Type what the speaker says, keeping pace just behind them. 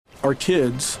Our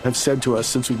kids have said to us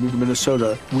since we moved to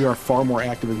Minnesota, we are far more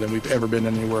active than we've ever been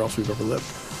anywhere else we've ever lived.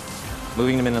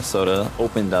 Moving to Minnesota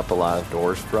opened up a lot of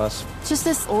doors for us. Just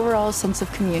this overall sense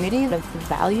of community, of the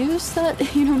values that,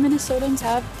 Minnesotans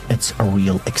have. It's a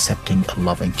real accepting,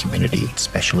 loving community,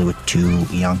 especially with 2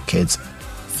 young kids.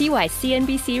 See why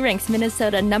CNBC ranks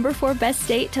Minnesota number 4 best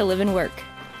state to live and work.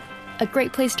 A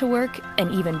great place to work,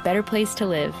 an even better place to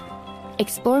live.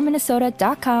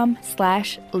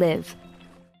 ExploreMinnesota.com/live.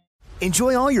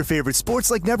 Enjoy all your favorite sports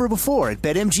like never before at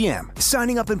BetMGM.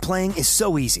 Signing up and playing is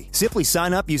so easy. Simply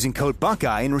sign up using code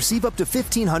Buckeye and receive up to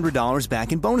 $1,500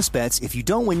 back in bonus bets if you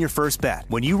don't win your first bet.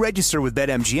 When you register with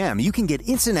BetMGM, you can get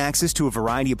instant access to a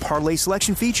variety of parlay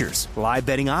selection features, live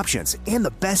betting options, and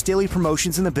the best daily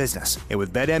promotions in the business. And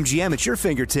with BetMGM at your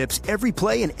fingertips, every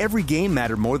play and every game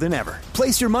matter more than ever.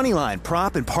 Place your moneyline,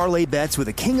 prop, and parlay bets with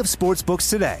the king of sportsbooks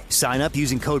today. Sign up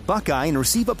using code Buckeye and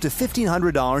receive up to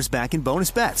 $1,500 back in bonus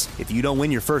bets if you don't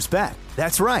win your first bet.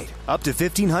 That's right, up to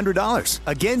 $1,500.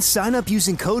 Again, sign up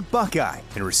using code Buckeye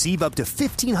and receive up to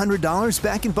 $1,500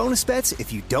 back in bonus bets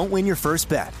if you don't win your first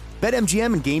bet.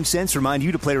 BetMGM and GameSense remind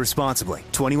you to play responsibly.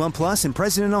 21 plus and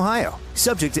present in Ohio.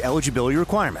 Subject to eligibility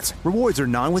requirements. Rewards are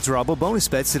non-withdrawable bonus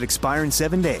bets that expire in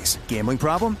 7 days. Gambling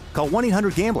problem? Call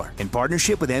 1-800-GAMBLER in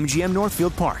partnership with MGM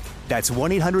Northfield Park. That's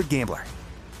 1-800-GAMBLER.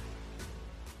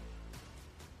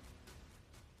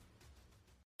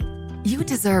 You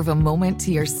deserve a moment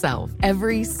to yourself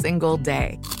every single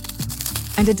day.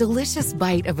 And a delicious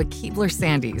bite of a Keebler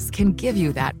Sandies can give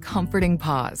you that comforting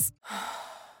pause.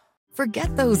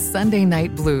 Forget those Sunday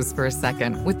night blues for a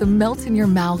second with the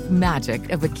melt-in-your-mouth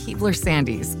magic of a Keebler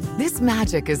Sandies. This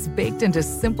magic is baked into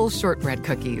simple shortbread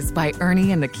cookies by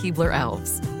Ernie and the Keebler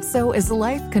Elves. So as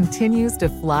life continues to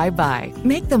fly by,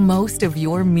 make the most of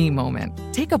your me moment.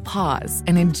 Take a pause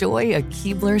and enjoy a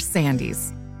Keebler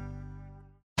Sandies.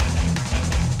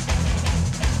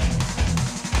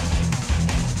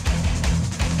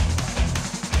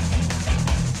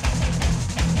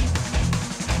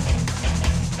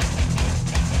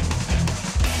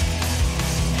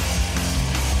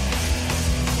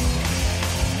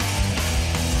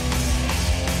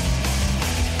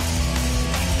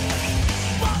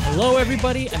 Hello,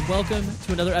 everybody, and welcome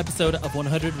to another episode of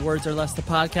 100 Words or Less, the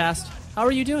podcast. How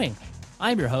are you doing?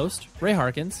 I'm your host, Ray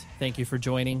Harkins. Thank you for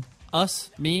joining us,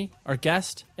 me, our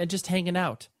guest, and just hanging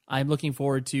out. I'm looking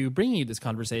forward to bringing you this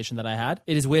conversation that I had.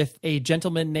 It is with a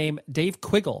gentleman named Dave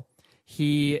Quiggle.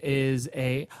 He is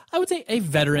I would say, a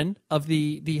veteran of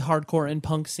the hardcore and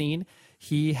punk scene.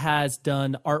 He has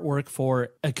done artwork for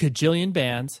a cajillion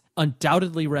bands,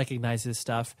 undoubtedly recognizes his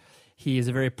stuff. He is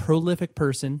a very prolific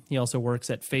person. He also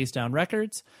works at Face Down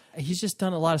Records. He's just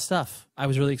done a lot of stuff. I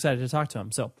was really excited to talk to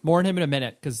him. So more on him in a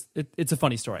minute because it's a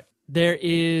funny story. There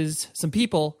is some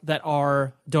people that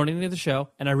are donating to the show,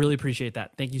 and I really appreciate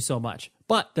that. Thank you so much.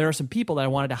 But there are some people that I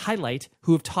wanted to highlight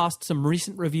who have tossed some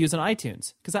recent reviews on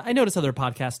iTunes, because I notice other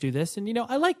podcasts do this, and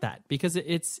I like that because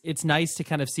it's nice to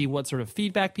kind of see what sort of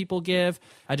feedback people give.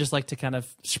 I just like to kind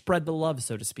of spread the love,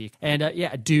 so to speak. And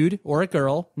a dude or a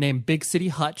girl named Big City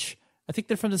Hutch, I think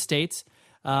they're from the States.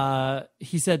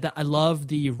 He said that I love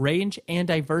the range and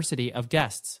diversity of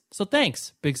guests. So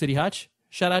thanks, Big City Hutch.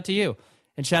 Shout out to you.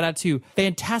 And shout out to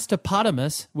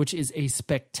Fantastipotamus, which is a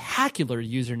spectacular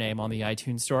username on the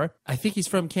iTunes store. I think he's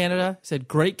from Canada. He said,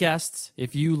 great guests.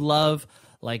 If you love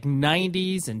like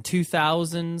 90s and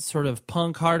 2000s sort of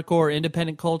punk, hardcore,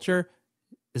 independent culture,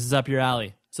 this is up your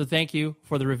alley. So thank you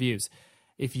for the reviews.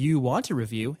 If you want to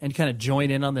review and kind of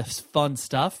join in on this fun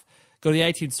stuff, go to the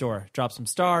iTunes store, drop some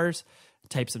stars,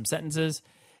 type some sentences.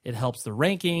 It helps the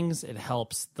rankings. It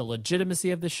helps the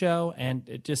legitimacy of the show. And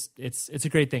it's a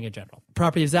great thing in general.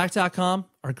 PropertyofZach.com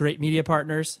are great media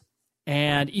partners.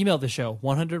 And email the show,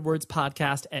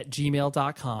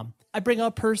 100wordspodcast@gmail.com. I bring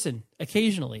a person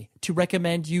occasionally to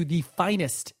recommend you the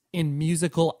finest in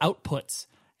musical outputs.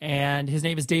 And his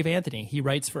name is Dave Anthony. He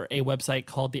writes for a website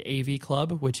called the AV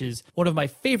Club, which is one of my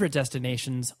favorite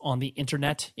destinations on the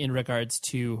internet in regards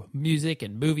to music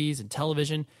and movies and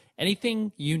television.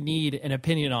 Anything you need an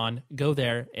opinion on, go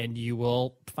there and you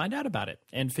will find out about it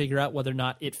and figure out whether or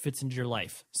not it fits into your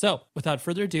life. So without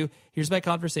further ado, here's my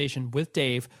conversation with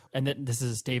Dave. And then this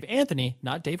is Dave Anthony,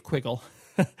 not Dave Quiggle,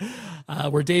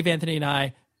 where Dave Anthony and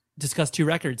I discuss 2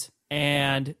 records,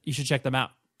 and you should check them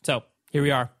out. So here we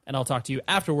are, and I'll talk to you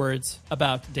afterwards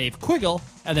about Dave Quiggle,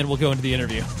 and then we'll go into the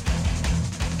interview.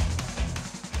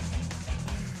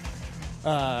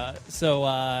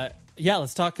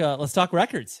 Let's talk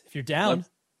records. If you're down,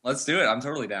 let's do it. I'm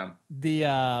totally down.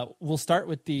 We'll start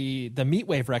with the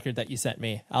Meatwave record that you sent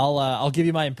me. I'll give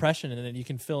you my impression, and then you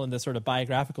can fill in the sort of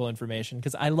biographical information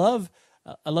because I love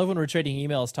I love when we're trading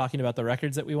emails talking about the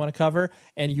records that we want to cover,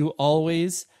 and you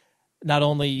always not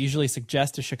only usually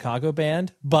suggest a Chicago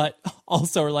band, but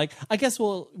also are like, I guess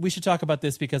we should talk about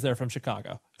this because they're from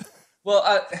Chicago.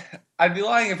 Well, I'd be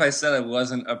lying if I said I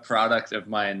wasn't a product of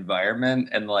my environment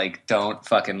and like don't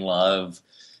fucking love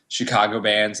Chicago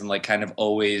bands and like kind of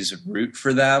always root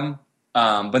for them.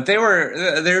 But they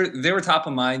were top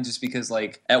of mind just because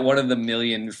like at one of the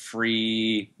million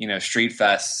free, street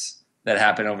fests that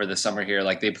happened over the summer here,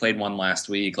 like they played one last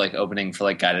week, like opening for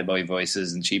like Guided by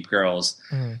Voices and Cheap Girls.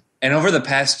 Mm. And over the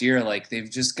past year, like they've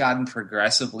just gotten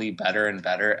progressively better and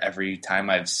better every time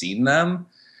I've seen them.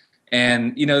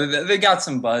 And, they got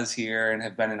some buzz here and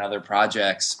have been in other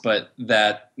projects, but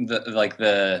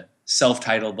the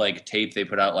self-titled like tape they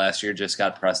put out last year just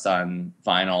got pressed on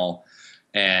vinyl.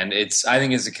 And I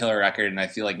think it's a killer record. And I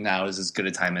feel like now is as good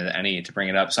a time as any to bring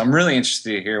it up. So I'm really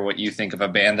interested to hear what you think of a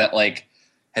band that like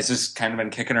has just kind of been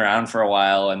kicking around for a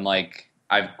while. And like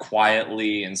I've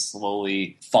quietly and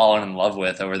slowly fallen in love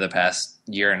with over the past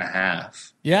year and a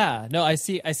half. Yeah, no, I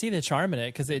see the charm in it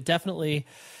because it definitely,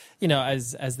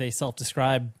 as they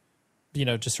self-describe,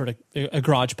 just sort of a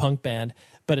garage punk band,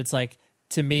 but it's like,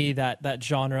 to me, that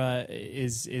genre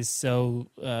is so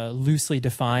loosely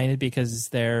defined because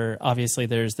there's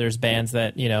bands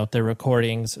that, their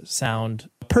recordings sound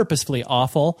purposefully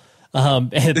awful.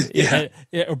 But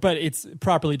it's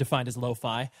properly defined as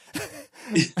lo-fi.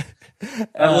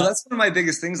 Well, that's one of my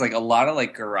biggest things. Like a lot of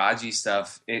like garagey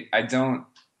stuff, it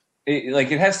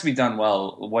has to be done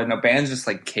well. When a band's just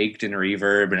like caked in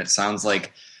reverb and it sounds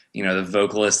like, the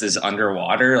vocalist is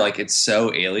underwater, like it's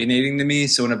so alienating to me.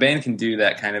 So when a band can do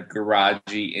that kind of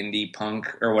garagey indie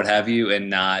punk or what have you and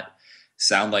not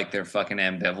sound like they're fucking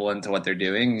ambivalent to what they're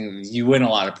doing, you win a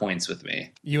lot of points with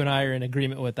me. You and I are in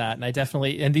agreement with that.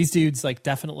 And these dudes like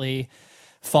definitely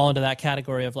fall into that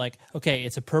category of like, okay,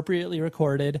 it's appropriately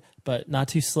recorded, but not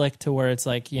too slick to where it's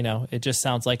like, it just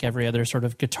sounds like every other sort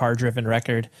of guitar driven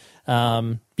record.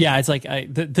 It's like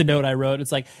the note I wrote,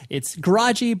 it's like, it's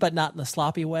garagey, but not in the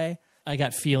sloppy way. I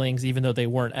got feelings, even though they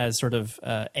weren't as sort of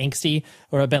angsty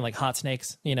or a band like Hot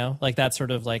Snakes, like that sort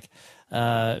of like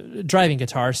driving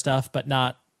guitar stuff, but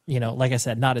not, like I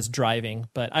said, not as driving.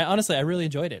 But I really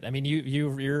enjoyed it. I mean,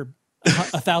 you're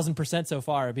 1,000% so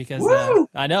far because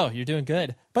I know you're doing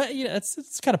good, but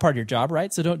it's kind of part of your job,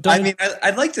 right? So don't. I mean,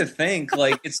 I'd like to think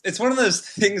like it's one of those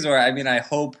things where I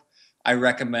hope I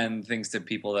recommend things to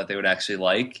people that they would actually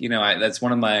like. That's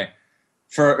one of my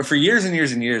for years and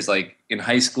years and years, like in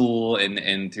high school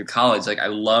and through college, like I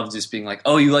love just being like,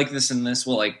 oh, you like this and this?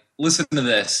 Well, like listen to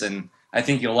this, and I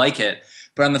think you'll like it.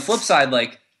 But on the flip side,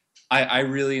 like. I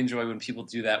really enjoy when people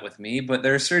do that with me, but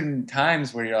there are certain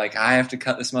times where you're like, I have to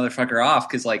cut this motherfucker off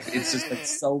because like it's just like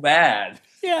so bad.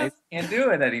 Yeah, I can't do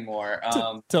it anymore.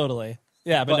 Totally.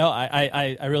 Yeah, but no,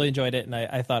 I really enjoyed it, and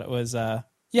I thought it was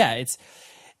it's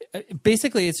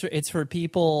basically it's for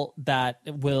people that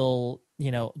will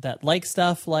that like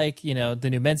stuff like the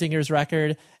new Menzingers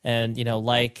record and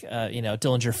like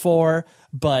Dillinger 4,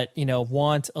 but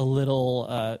want a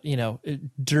little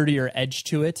dirtier edge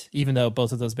to it, even though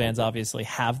both of those bands obviously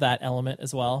have that element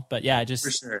as well. But yeah, just for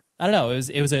sure. I don't know,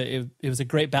 it was a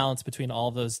great balance between all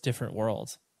of those different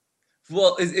worlds.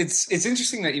 Well, it's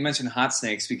interesting that you mentioned Hot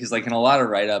Snakes because like in a lot of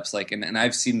write-ups, like and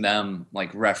I've seen them like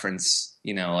reference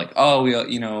like, oh,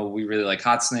 we really like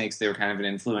Hot Snakes, they were kind of an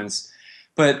influence,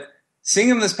 but seeing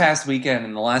them this past weekend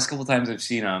and the last couple times I've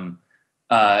seen them,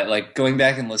 like going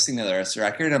back and listening to the rest of the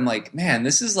record, I'm like, man,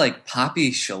 this is like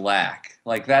poppy shellac.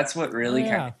 Like that's what really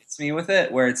kind of hits me with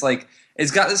it, where it's like it's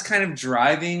got this kind of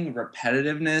driving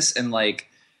repetitiveness, and like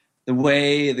the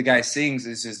way the guy sings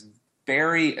is just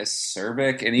very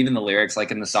acerbic, and even the lyrics, like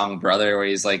in the song "Brother," where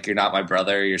he's like, "You're not my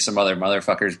brother, you're some other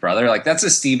motherfucker's brother." Like that's a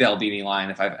Steve Albini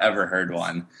line if I've ever heard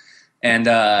one, and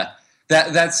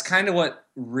that's kind of what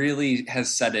really has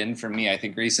set in for me. I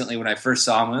think recently when I first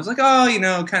saw him, I was like,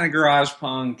 oh, kind of garage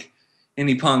punk,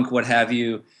 indie punk, what have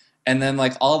you. And then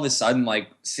like all of a sudden, like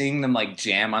seeing them like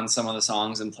jam on some of the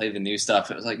songs and play the new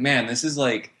stuff, it was like, man, this is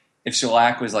like if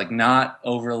shellac was like not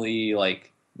overly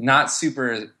like not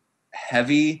super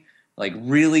heavy, like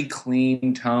really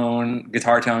clean tone,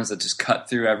 guitar tones that just cut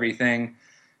through everything,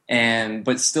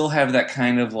 but still have that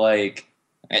kind of like,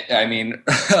 I mean,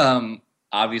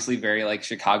 obviously very like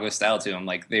Chicago style to them.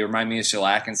 Like they remind me of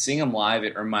shellac, and seeing them live,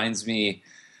 it reminds me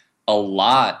a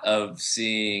lot of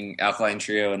seeing Alkaline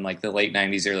Trio in like the late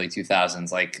 90s, early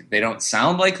 2000s. Like they don't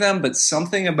sound like them, but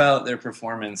something about their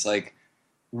performance like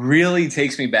really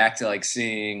takes me back to like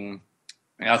seeing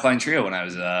Alkaline Trio when I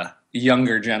was a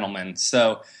younger gentleman.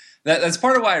 So that's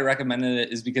part of why I recommended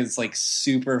it, is because it's like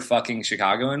super fucking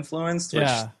Chicago influenced, which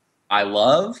I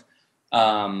love.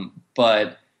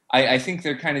 But I think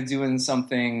they're kind of doing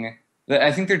something that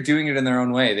I think they're doing it in their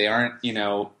own way. They aren't,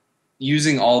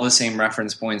 using all the same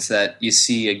reference points that you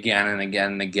see again and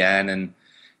again and again. And,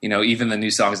 even the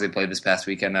new songs they played this past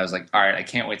weekend, I was like, all right, I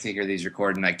can't wait to hear these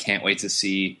recorded, and I can't wait to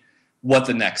see what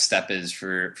the next step is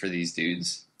for these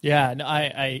dudes. Yeah, no,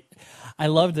 I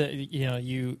love that.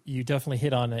 You definitely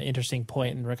hit on an interesting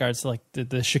point in regards to like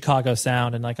the Chicago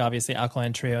sound and like obviously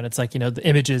Alkaline Trio, and it's like the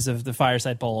images of the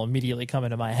Fireside Bowl immediately come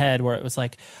into my head where it was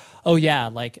like, oh yeah,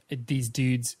 like these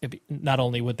dudes, not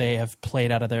only would they have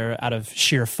played out of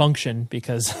sheer function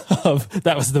because of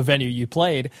that was the venue you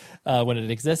played when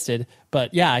it existed,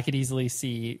 but yeah, I could easily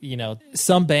see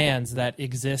some bands that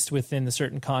exist within the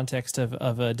certain context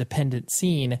of a dependent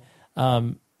scene.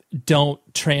 Don't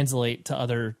translate to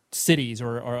other cities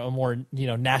or a more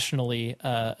nationally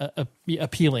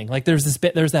appealing. Like there's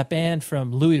that band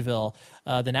from Louisville,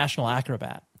 the National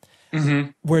Acrobat,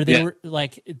 where they were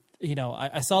like,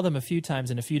 I saw them a few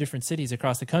times in a few different cities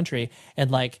across the country,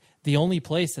 and like the only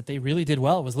place that they really did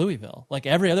well was Louisville. Like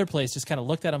every other place just kind of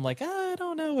looked at them like, I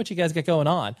don't know what you guys got going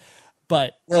on.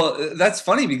 But that's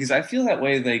funny because I feel that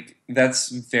way. Like that's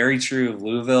very true of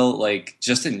Louisville. Like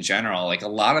just in general, like a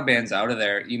lot of bands out of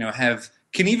there,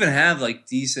 can even have like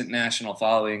decent national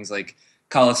followings, like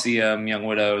Coliseum, Young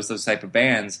Widows, those type of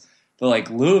bands. But like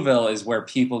Louisville is where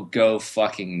people go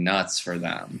fucking nuts for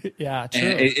them. Yeah, true.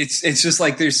 And it's just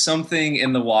like there's something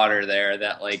in the water there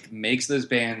that like makes those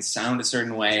bands sound a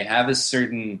certain way, have a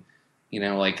certain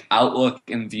like outlook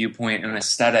and viewpoint and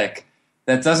aesthetic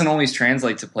that doesn't always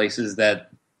translate to places that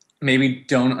maybe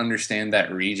don't understand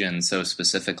that region so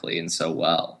specifically and so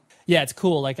well. Yeah, it's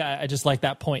cool. Like I just like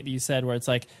that point that you said where it's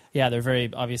like, yeah, they're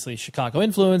very obviously Chicago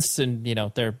influenced and,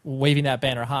 they're waving that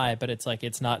banner high, but it's like,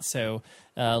 it's not so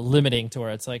limiting to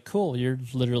where it's like, cool, you're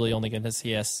literally only going to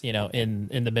see us, in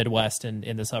the Midwest and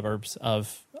in the suburbs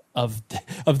of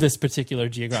this particular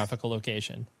geographical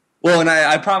location. Well, and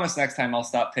I promise next time I'll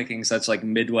stop picking such like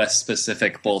Midwest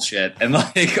specific bullshit and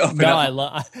like I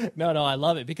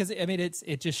love it because I mean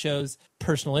it just shows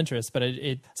personal interest, but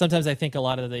it sometimes I think a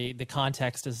lot of the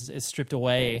context is stripped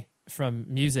away from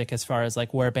music as far as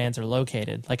like where bands are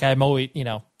located. Like I'm always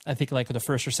I think like the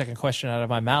first or second question out of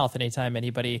my mouth anytime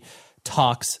anybody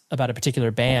talks about a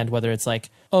particular band, whether it's like,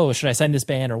 oh, should I sign this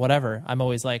band or whatever, I'm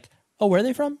always like, oh, where are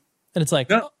they from? And it's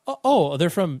like, oh,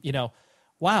 they're from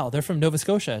wow, they're from Nova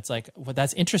Scotia. It's like, well,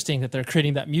 that's interesting that they're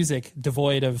creating that music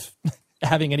devoid of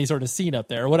having any sort of scene up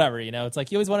there or whatever. It's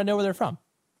like you always want to know where they're from.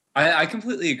 I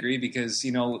completely agree because,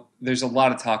 there's a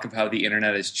lot of talk of how the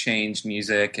internet has changed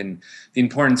music and the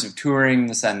importance of touring,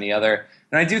 this, that, and the other.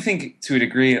 And I do think to a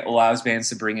degree it allows bands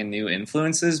to bring in new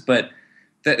influences, but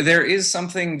there is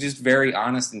something just very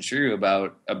honest and true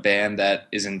about a band that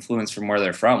is influenced from where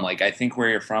they're from. Like, I think where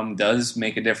you're from does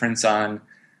make a difference on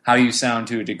how you sound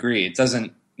to a degree. It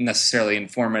doesn't necessarily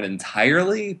inform it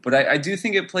entirely, but I do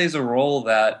think it plays a role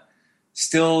that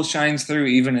still shines through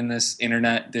even in this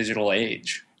internet digital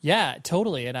age. Yeah,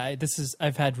 totally. And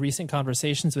I've had recent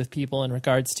conversations with people in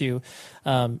regards to,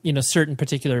 certain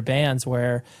particular bands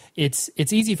where it's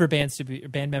easy for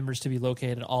band members to be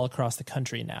located all across the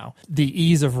country now. The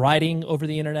ease of writing over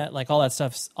the internet, like all that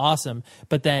stuff's awesome.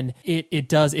 But then it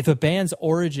does, if a band's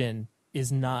origin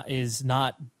is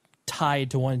not tied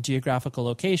to one geographical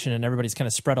location and everybody's kind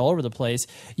of spread all over the place,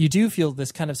 you do feel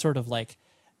this kind of sort of like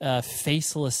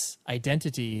faceless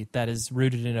identity that is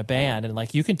rooted in a band. And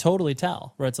like you can totally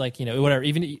tell where it's like, whatever,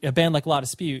 even a band like La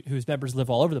Dispute, whose members live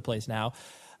all over the place now,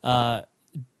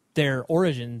 their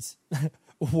origins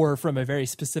were from a very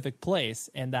specific place,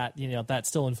 and that that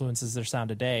still influences their sound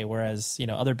today. Whereas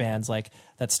other bands like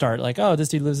that start like, oh, this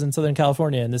dude lives in Southern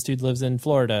California and this dude lives in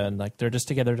Florida, and like they're just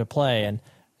together to play, and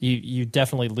you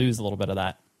definitely lose a little bit of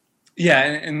that. Yeah,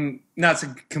 and not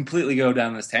to completely go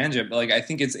down this tangent, but like I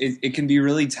think it can be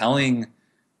really telling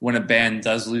when a band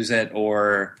does lose it,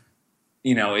 or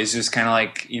is just kind of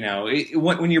like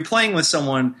when you're playing with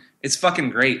someone, it's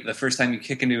fucking great the first time you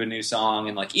kick into a new song,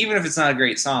 and like even if it's not a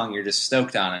great song, you're just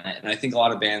stoked on it. And I think a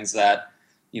lot of bands that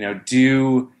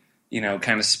do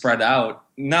kind of spread out,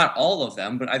 not all of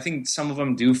them, but I think some of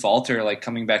them do falter, like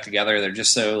coming back together. They're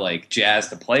just so like jazzed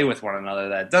to play with one another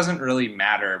that it doesn't really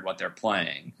matter what they're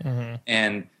playing. Mm-hmm.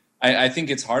 And I think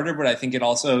it's harder, but I think it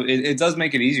also, it does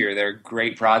make it easier. There are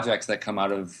great projects that come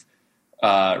out of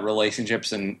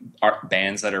relationships and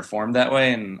bands that are formed that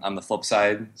way. And on the flip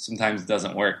side, sometimes it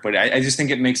doesn't work, but I just think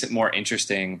it makes it more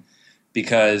interesting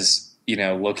because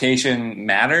location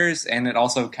matters, and it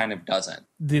also kind of doesn't.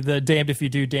 The damned if you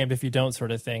do, damned if you don't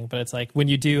sort of thing. But it's like when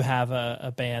you do have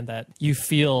a band that you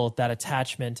feel that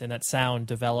attachment and that sound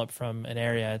develop from an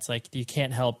area, it's like you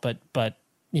can't help but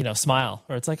smile,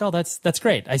 or it's like, oh, that's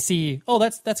great. I see. Oh,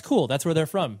 that's cool. That's where they're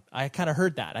from. I kind of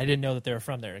heard that. I didn't know that they were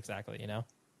from there exactly.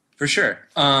 For sure.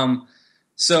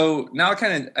 So now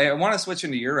I want to switch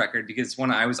into your record because it's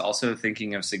one I was also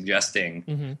thinking of suggesting.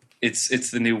 Mm-hmm.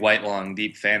 It's the new White Lung,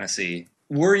 Deep Fantasy.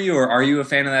 Were you or are you a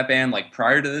fan of that band? Like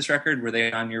prior to this record, were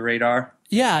they on your radar?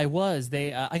 Yeah, I was.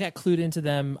 I got clued into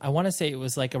them. I want to say it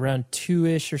was like around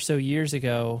 2-ish or so years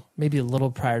ago, maybe a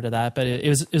little prior to that, but it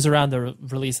was around the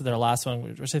release of their last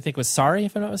one, which I think was Sorry,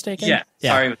 if I'm not mistaken. Yeah.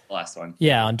 Sorry was the last one.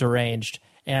 Yeah, on Deranged.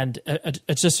 And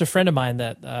it's just a friend of mine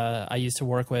that I used to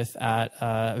work with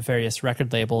at various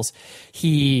record labels.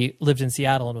 He lived in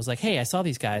Seattle and was like, hey, I saw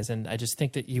these guys, and I just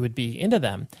think that you would be into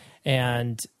them.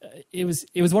 And it was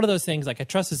one of those things, like I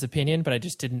trust his opinion, but I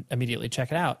just didn't immediately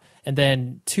check it out. And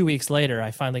then 2 weeks later, I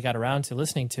finally got around to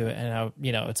listening to it. And,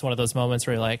 it's one of those moments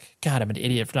where you're like, God, I'm an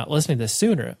idiot for not listening to this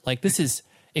sooner. Like, this is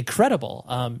incredible.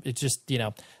 It's just,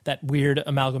 that weird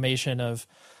amalgamation of,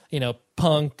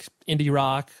 punk, indie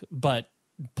rock, but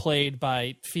played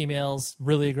by females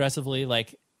really aggressively.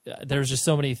 Like there's just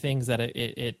so many things that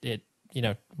it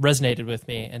resonated with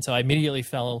me, and so I immediately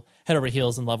fell head over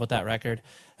heels in love with that record.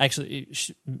 Actually,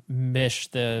 Mish,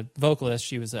 the vocalist,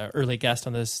 she was an early guest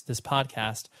on this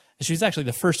podcast. She was actually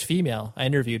the first female I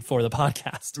interviewed for the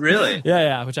podcast. Really?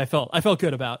 Yeah, which I felt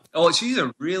good about. Oh, she's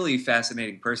a really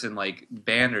fascinating person, like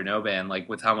band or no band, like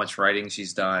with how much writing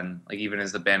she's done, like even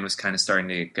as the band was kind of starting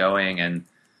to get going. And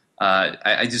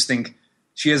I just think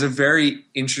she has a very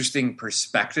interesting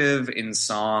perspective in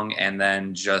song and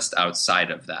then just outside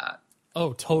of that.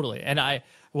 Oh, totally. And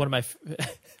one of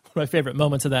my favorite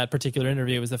moments of that particular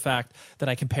interview was the fact that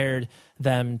I compared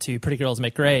them to Pretty Girls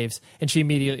Make Graves, and she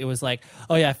immediately was like,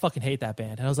 oh yeah, I fucking hate that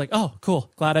band. And I was like, oh, cool.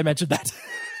 Glad I mentioned that.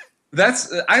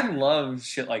 I love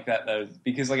shit like that though,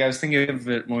 because like I was thinking of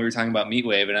it when we were talking about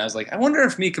Meatwave, and I was like, I wonder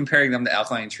if me comparing them to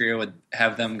Alkaline Trio would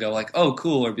have them go like, oh,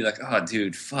 cool, or be like, oh,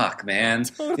 dude, fuck, man,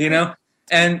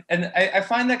 And I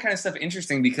find that kind of stuff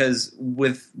interesting because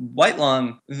with White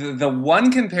Lung, the one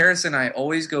comparison I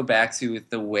always go back to with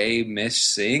the way Mish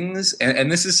sings, and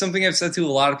this is something I've said to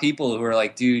a lot of people who are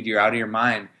like, dude, you're out of your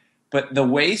mind. But the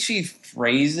way she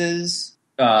phrases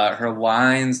her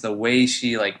lines, the way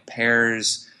she like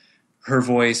pairs her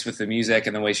voice with the music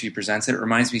and the way she presents it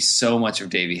reminds me so much of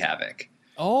Davey Havok.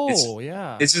 Oh,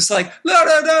 yeah. It's just like, la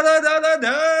da da da da da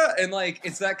da, and like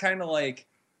it's that kind of like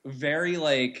very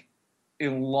like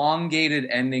elongated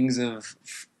endings of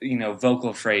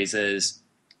vocal phrases,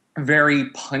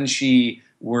 very punchy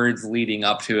words leading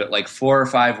up to it, like 4 or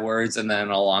 5 words and then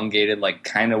an elongated like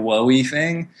kind of woey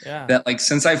thing. Yeah. That like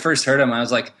since I first heard them I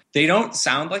was like, they don't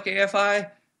sound like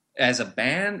AFI as a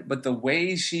band, but the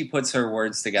way she puts her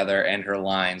words together and her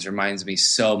lines reminds me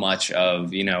so much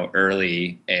of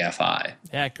early AFI.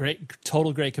 Yeah,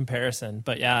 great comparison.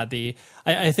 But yeah,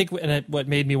 I think what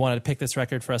made me want to pick this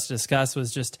record for us to discuss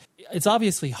was just, it's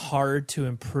obviously hard to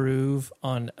improve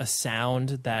on a sound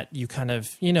that you kind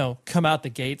of come out the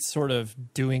gates sort of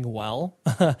doing well.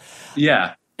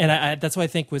 Yeah. And that's what I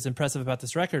think was impressive about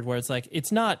this record, where it's like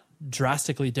it's not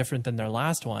drastically different than their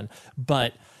last one,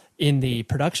 but in the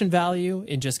production value,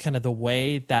 in just kind of the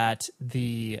way that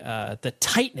the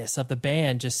tightness of the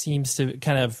band just seems to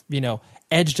kind of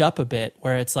edged up a bit,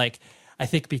 where it's like, I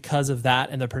think because of that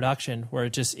and the production, where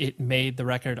it made the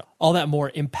record all that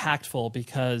more impactful,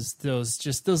 because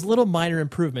those little minor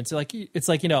improvements, it's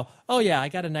like oh yeah, I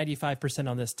got a 95%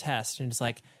 on this test, and it's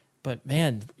like, but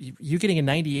man, you getting a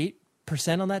 98%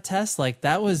 on that test, like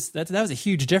that was a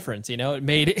huge difference. It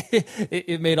made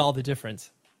it made all the difference.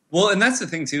 Well, and that's the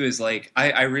thing too, is like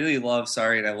I really love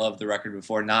Sorry, and I loved the record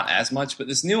before, not as much, but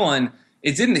this new one,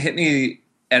 it didn't hit me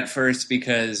at first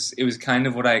because it was kind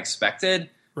of what I expected.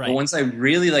 Right. But once I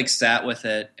really like sat with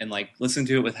it and like listened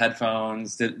to it with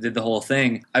headphones, did the whole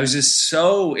thing, I was just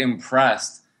so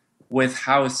impressed with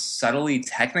how subtly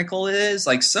technical it is.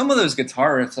 Like some of those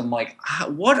guitar riffs, I'm like,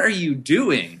 what are you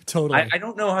doing? Totally. I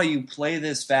don't know how you play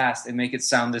this fast and make it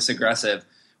sound this aggressive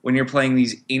when you're playing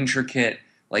these intricate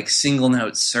like single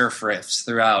note surf riffs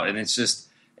throughout. And it's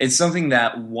something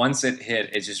that once it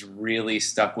hit, it just really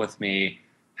stuck with me,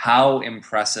 how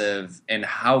impressive and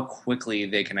how quickly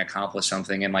they can accomplish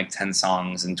something in like 10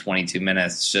 songs in 22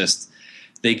 minutes. Just,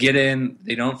 they get in,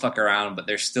 they don't fuck around, but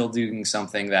they're still doing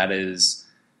something that is,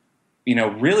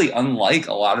 really unlike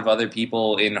a lot of other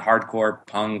people in hardcore,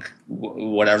 punk,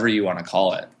 whatever you want to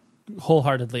call it.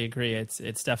 Wholeheartedly agree.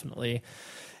 It's definitely,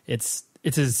 it's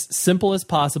as simple as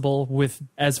possible with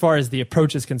as far as the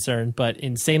approach is concerned, but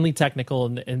insanely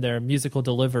technical in their musical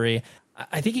delivery.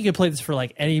 I think you could play this for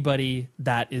like anybody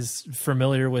that is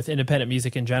familiar with independent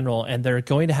music in general, and they're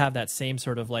going to have that same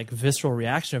sort of like visceral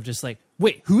reaction of just like,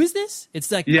 wait, who is this?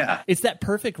 It's like, it's that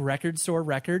perfect record store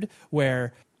record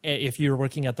where if you're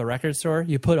working at the record store,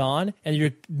 you put on and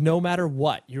you're, no matter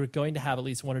what, you're going to have at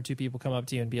least one or two people come up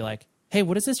to you and be like, hey,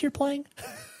 what is this you're playing?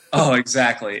 Oh,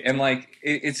 exactly. And like,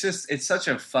 it's such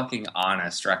a fucking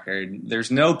honest record.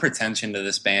 There's no pretension to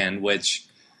this band, which,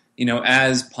 you know,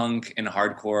 as punk and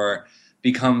hardcore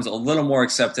becomes a little more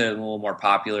accepted and a little more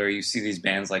popular, you see these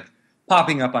bands like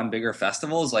popping up on bigger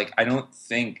festivals. Like, I don't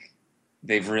think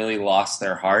they've really lost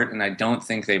their heart, and I don't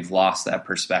think they've lost that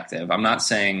perspective. I'm not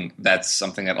saying that's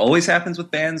something that always happens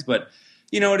with bands, but,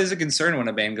 you know, it is a concern when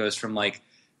a band goes from like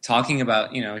talking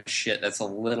about, you know, shit that's a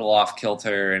little off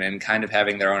kilter and kind of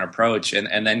having their own approach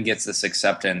and then gets this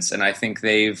acceptance. And I think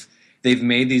they've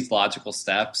made these logical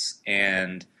steps,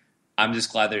 and I'm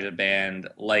just glad there's a band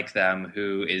like them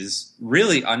who is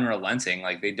really unrelenting.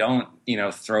 Like, they don't, you know,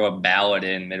 throw a ballad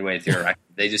in midway through a record.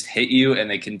 They just hit you, and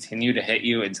they continue to hit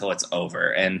you until it's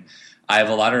over. And I have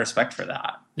a lot of respect for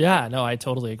that. Yeah, no, I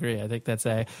totally agree. I think that's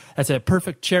a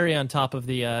perfect cherry on top of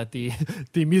the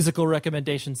musical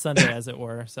recommendation Sunday, as it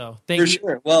were. So thank you. For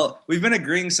sure. Well, we've been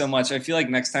agreeing so much. I feel like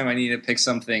next time I need to pick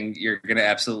something you're going to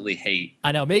absolutely hate.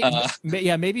 I know.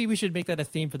 Maybe we should make that a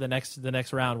theme for the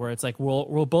next round, where it's like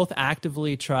we'll both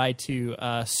actively try to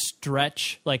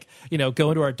stretch, like, you know,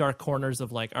 go into our dark corners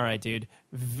of like, all right, dude,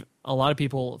 a lot of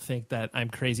people think that I'm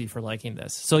crazy for liking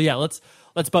this. So yeah, let's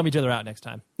bum each other out next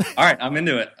time. All right, I'm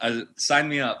into it. Sign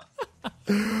me up.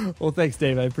 Well, thanks,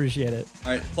 Dave. I appreciate it.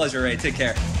 All right, pleasure, Ray. Take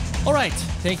care. All right.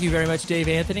 Thank you very much, Dave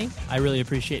Anthony. I really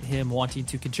appreciate him wanting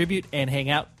to contribute and hang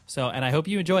out. So, and I hope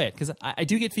you enjoy it, because I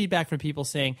do get feedback from people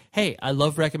saying, hey, I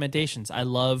love recommendations. I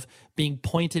love being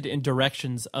pointed in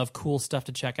directions of cool stuff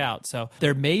to check out. So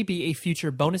there may be a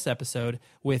future bonus episode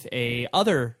with a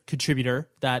other contributor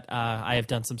that I have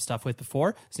done some stuff with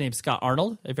before. His name's Scott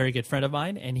Arnold, a very good friend of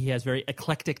mine, and he has very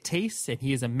eclectic tastes, and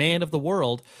he is a man of the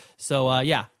world. So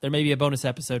yeah, there may be a bonus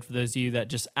episode for those of you that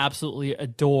just absolutely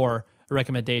adore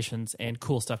recommendations and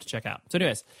cool stuff to check out. So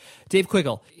anyways, Dave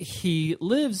Quiggle, he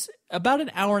lives about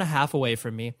an hour and a half away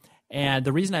from me. And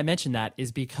the reason I mentioned that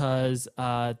is because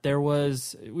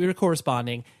we were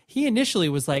corresponding. He initially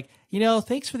was like, you know,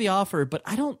 thanks for the offer, but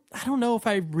I don't know if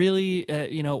I really,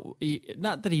 you know,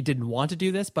 not that he didn't want to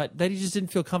do this, but that he just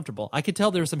didn't feel comfortable. I could tell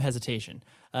there was some hesitation.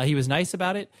 He was nice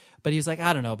about it, but he was like,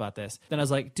 I don't know about this. Then I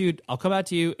was like, dude, I'll come out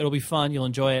to you. It'll be fun. You'll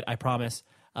enjoy it. I promise.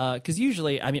 Because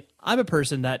usually, I mean, I'm a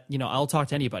person that, you know, I'll talk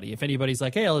to anybody. If anybody's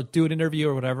like, hey, I'll do an interview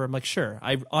or whatever, I'm like, sure.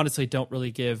 I honestly don't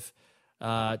really give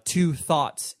two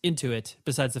thoughts into it,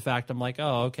 besides the fact I'm like,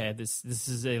 oh, okay, this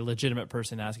is a legitimate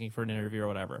person asking for an interview or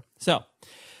whatever. So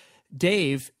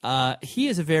Dave, he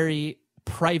is a very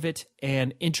private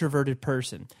and introverted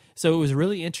person. So it was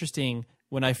really interesting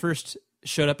when I first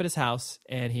showed up at his house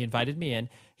and he invited me in.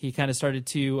 He kind of started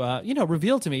to,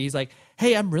 reveal to me, he's like,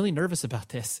 hey, I'm really nervous about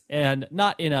this. And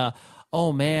not in a,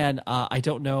 oh man, I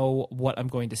don't know what I'm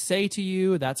going to say to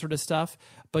you, that sort of stuff.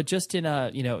 But just in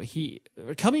a, you know, he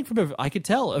coming from I could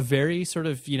tell, a very sort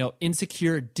of, you know,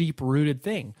 insecure, deep rooted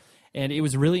thing. And it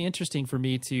was really interesting for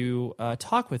me to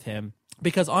talk with him,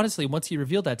 because honestly, once he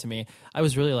revealed that to me, I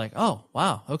was really like, oh,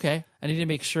 wow, okay. I need to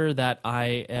make sure that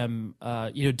I am,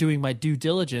 doing my due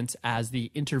diligence as the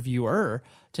interviewer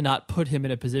to not put him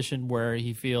in a position where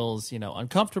he feels, you know,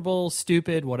 uncomfortable,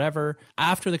 stupid, whatever.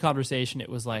 After the conversation, it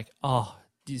was like, oh,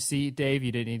 do you see, Dave,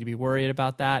 you didn't need to be worried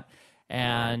about that.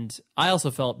 And I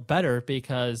also felt better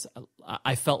because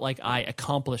I felt like I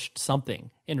accomplished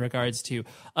something in regards to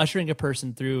ushering a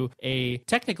person through a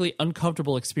technically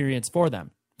uncomfortable experience for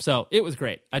them. So it was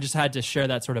great. I just had to share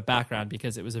that sort of background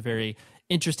because it was a very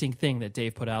interesting thing that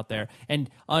Dave put out there. And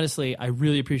honestly, I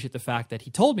really appreciate the fact that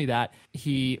he told me that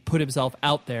he put himself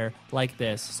out there like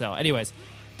this. So anyways,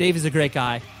 Dave is a great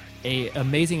guy, an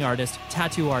amazing artist,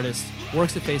 tattoo artist,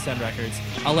 works at Face Down Records.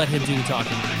 I'll let him do the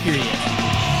talking. Here he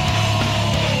is.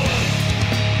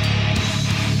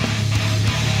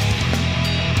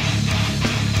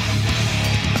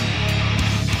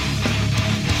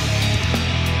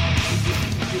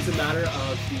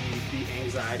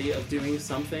 Of doing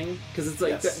something, because it's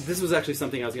like this was actually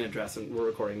something I was going to address, and we're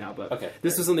recording now, but okay,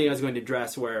 this was something I was going to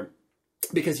address where,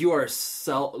 because you are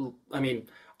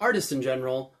artists in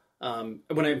general,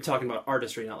 when I'm talking about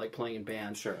artistry, not like playing in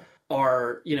bands, sure,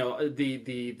 are, you know,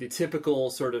 the typical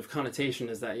sort of connotation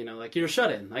is that, you know, like you're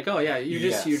shut in, like, oh yeah, you're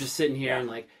just sitting here and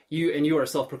like you are a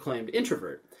self-proclaimed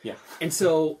introvert. Yeah. And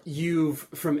so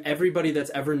from everybody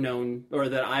that's ever known or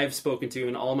that I've spoken to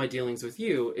in all my dealings with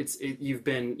you, you've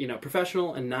been, you know,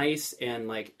 professional and nice, and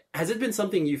like, has it been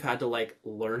something you've had to like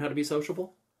learn how to be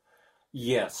sociable?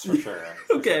 Yes, for sure.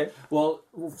 Okay. Well,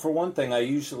 for one thing, I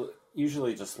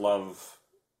usually just love,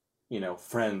 you know,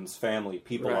 friends, family,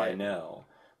 people I know.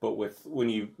 But when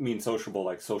you mean sociable,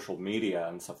 like social media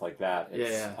and stuff like that,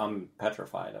 I'm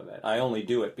petrified of it. I only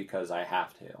do it because I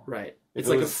have to. Right. It's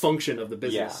like a function of the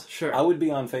business. Yeah. Sure. I would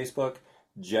be on Facebook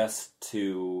just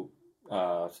to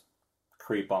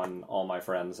creep on all my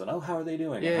friends and, oh, how are they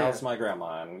doing? Yeah. How's my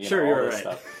grandma? And, sure, all this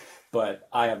stuff. But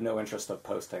I have no interest of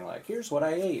posting, like, here's what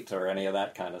I ate or any of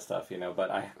that kind of stuff, you know.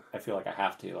 But I feel like I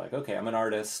have to. Like, okay, I'm an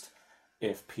artist.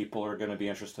 If people are going to be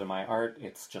interested in my art,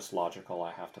 it's just logical.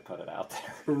 I have to put it out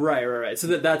there. Right. So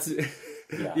that's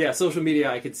social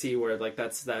media. I could see where like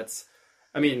that's.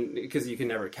 I mean, because you can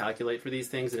never calculate for these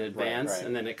things in advance, right.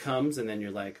 And then it comes, and then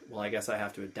you're like, well, I guess I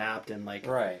have to adapt and like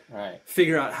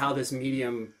figure out how this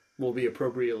medium will be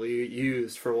appropriately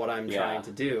used for what I'm trying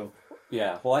to do.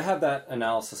 Yeah. Well, I have that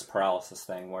analysis paralysis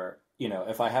thing where, you know,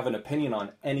 if I have an opinion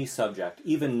on any subject,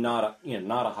 even not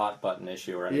a hot button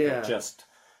issue or anything, just,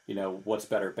 you know, what's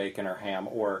better, bacon or ham,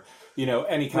 or, you know,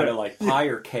 any kind of like pie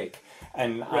or cake.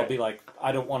 And I'll be like,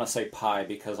 I don't want to say pie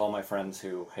because all my friends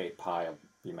who hate pie will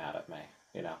be mad at me,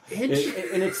 you know. And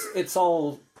it's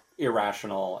all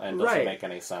irrational and doesn't make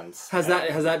any sense. Has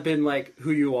that been like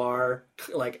who you are,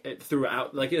 like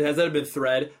throughout? Like, has that been a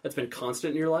thread that's been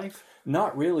constant in your life?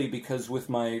 Not really, because with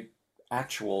my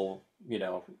actual, you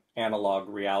know, analog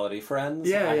reality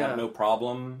friends, I have no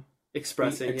problem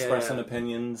expressing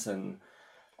opinions, and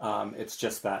it's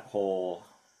just that whole,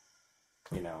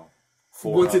 you know,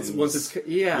 forums, once it's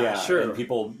sure, and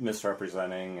people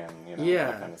misrepresenting and, you know,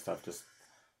 that kind of stuff just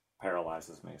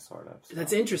paralyzes me, sort of. So.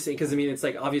 That's interesting, because I mean, it's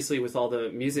like, obviously with all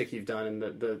the music you've done and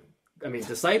the I mean,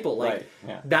 Disciple, like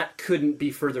that couldn't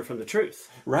be further from the truth.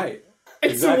 Right.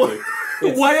 Exactly.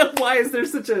 So why is there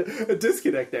such a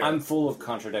disconnect there? I'm full of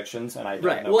contradictions, and I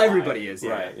don't know well, why. everybody is,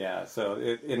 right? Yeah. So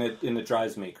it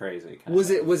drives me crazy. Was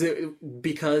it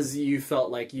because you felt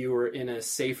like you were in a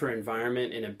safer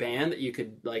environment in a band that you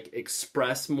could like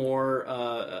express more,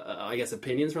 I guess,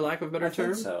 opinions, for lack of a better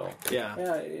term? I think so. Yeah.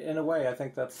 Yeah. In a way, I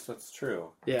think that's true.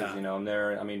 Yeah. You know, I'm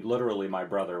there. I mean, literally, my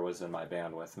brother was in my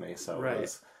band with me, so it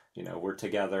was, you know, we're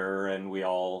together and we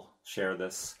all share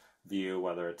this view,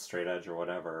 whether it's straight edge or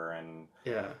whatever, and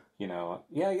you know,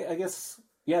 I guess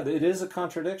it is a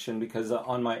contradiction, because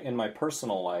in my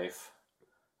personal life,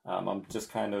 I'm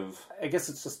just kind of, I guess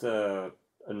it's just a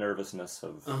nervousness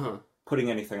of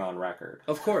putting anything on record.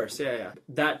 Of course,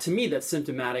 that, to me, that's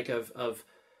symptomatic of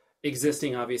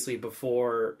existing, obviously,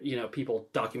 before, you know, people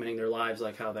documenting their lives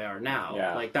like how they are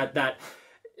now. Like that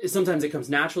sometimes it comes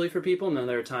naturally for people, and then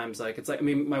there are times like, it's like, I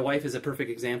mean, my wife is a perfect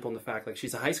example in the fact, like,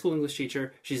 she's a high school English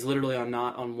teacher. She's literally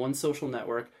not on one social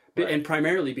network, and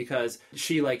primarily because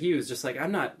she, like you, is just like,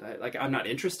 I'm not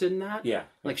interested in that. Yeah.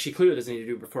 Like, she clearly doesn't need to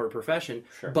do it for her profession.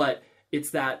 Sure. But it's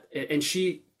that, and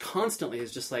she constantly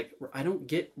is just like, I don't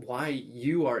get why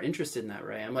you are interested in that,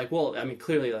 Ray. I'm like, well, I mean,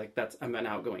 clearly, like, I'm an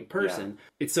outgoing person. Yeah.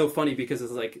 It's so funny because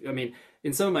it's like, I mean,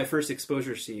 in some of my first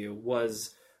exposures to you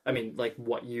was, I mean, like,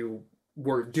 what you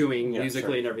were doing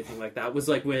musically and everything like that was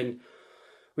like when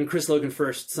Chris Logan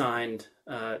first signed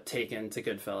Taken to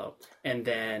Goodfellow, and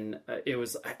then it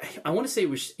was, I want to say it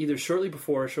was either shortly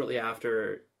before or shortly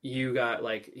after you got,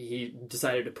 like, he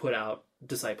decided to put out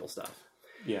Disciple stuff.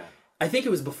 Yeah. I think it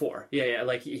was before. Yeah.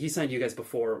 Like, he signed you guys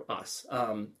before us.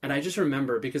 And I just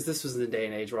remember, because this was in the day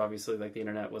and age where obviously, like, the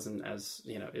internet wasn't as,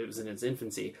 you know, it was in its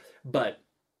infancy, but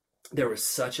there was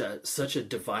such a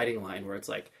dividing line where it's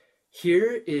like,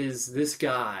 here is this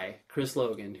guy, Chris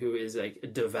Logan, who is like a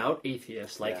devout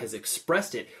atheist, like has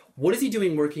expressed it. What is he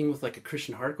doing working with like a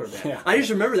Christian hardcore band? Yeah. I just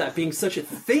remember that being such a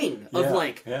thing of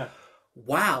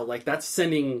wow, like that's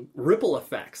sending ripple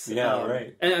effects. Yeah,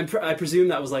 right. And I presume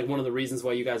that was like one of the reasons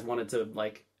why you guys wanted to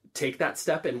like take that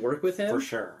step and work with him. For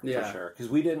sure. Because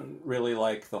we didn't really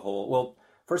like the whole, well,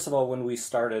 first of all, when we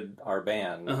started our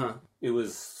band, it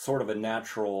was sort of a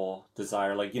natural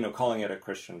desire, like, you know, calling it a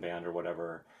Christian band or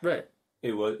whatever. Right.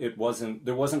 There wasn't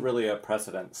really a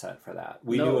precedent set for that.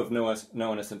 We knew of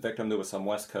No Innocent Victim. There was some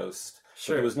West Coast.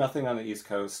 Sure. There was nothing on the East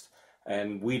Coast.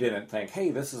 And we didn't think,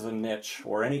 hey, this is a niche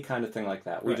or any kind of thing like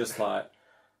that. We just thought,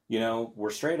 you know,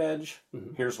 we're straight edge.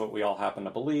 Mm-hmm. Here's what we all happen to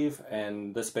believe.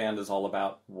 And this band is all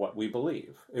about what we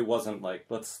believe. It wasn't like,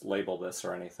 let's label this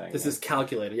or anything. This is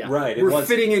calculated, yeah. Right. We're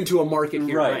fitting into a market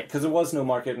here. Right. Because there was no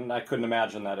market, and I couldn't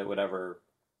imagine that it would ever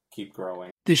keep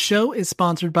growing. The show is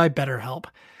sponsored by BetterHelp.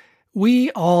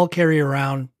 We all carry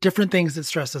around different things that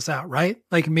stress us out, right?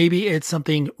 Like maybe it's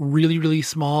something really, really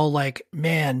small, like,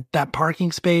 man, that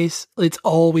parking space, it's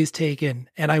always taken.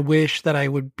 And I wish that I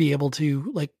would be able to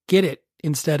like get it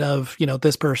instead of, you know,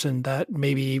 this person that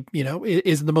maybe, you know,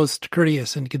 is the most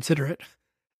courteous and considerate.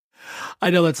 I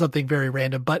know that's something very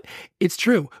random, but it's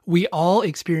true. We all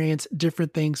experience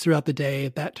different things throughout the day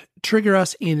that trigger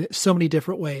us in so many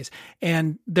different ways.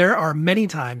 And there are many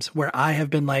times where I have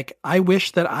been like, I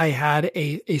wish that I had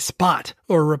a spot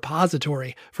or a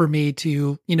repository for me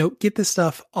to, you know, get this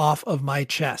stuff off of my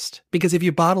chest. Because if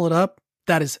you bottle it up,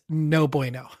 that is no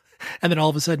bueno. And then all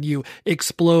of a sudden you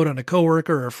explode on a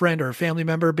coworker or a friend or a family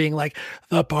member being like,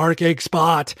 the parking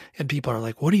spot. And people are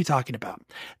like, what are you talking about?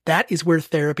 That is where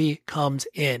therapy comes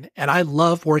in. And I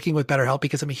love working with BetterHelp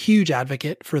because I'm a huge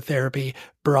advocate for therapy,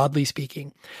 broadly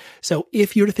speaking. So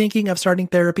if you're thinking of starting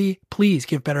therapy, please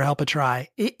give BetterHelp a try.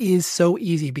 It is so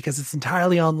easy because it's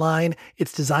entirely online.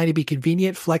 It's designed to be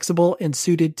convenient, flexible, and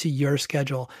suited to your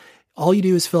schedule. All you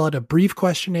do is fill out a brief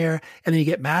questionnaire, and then you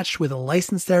get matched with a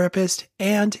licensed therapist.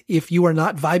 And if you are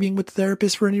not vibing with the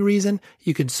therapist for any reason,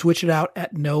 you can switch it out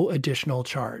at no additional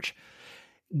charge.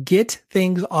 Get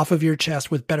things off of your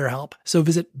chest with BetterHelp. So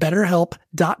visit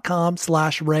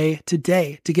betterhelp.com/Ray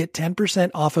today to get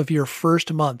 10% off of your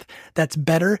first month. That's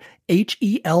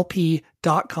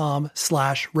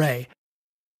betterhelp.com/Ray.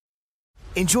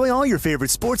 Enjoy all your favorite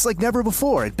sports like never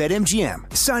before at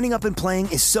BetMGM. Signing up and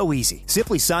playing is so easy.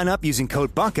 Simply sign up using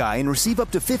code Buckeye and receive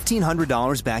up to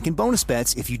 $1,500 back in bonus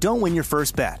bets if you don't win your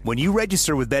first bet. When you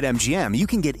register with BetMGM, you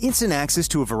can get instant access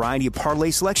to a variety of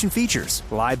parlay selection features,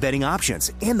 live betting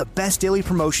options, and the best daily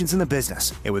promotions in the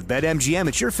business. And with BetMGM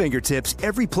at your fingertips,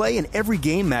 every play and every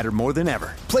game matter more than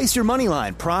ever. Place your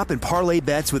moneyline, prop, and parlay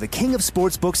bets with the king of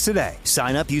sportsbooks today.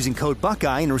 Sign up using code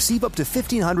Buckeye and receive up to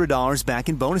 $1,500 back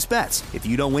in bonus bets if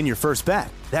you don't win your first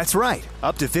bet. That's right,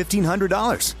 up to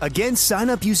 $1,500. Again, sign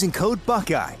up using code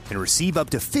Buckeye and receive up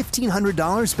to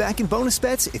 $1,500 back in bonus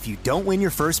bets if you don't win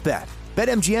your first bet.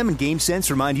 BetMGM and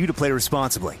GameSense remind you to play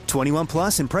responsibly. 21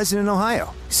 plus and present in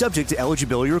Ohio. Subject to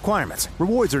eligibility requirements.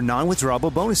 Rewards are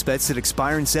non-withdrawable bonus bets that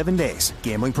expire in 7 days.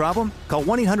 Gambling problem? Call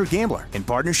 1-800-GAMBLER in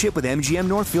partnership with MGM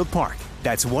Northfield Park.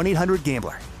 That's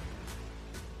 1-800-GAMBLER.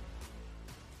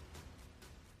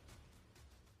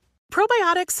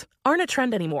 Probiotics aren't a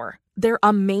trend anymore. They're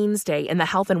a mainstay in the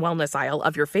health and wellness aisle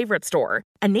of your favorite store.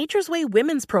 And Nature's Way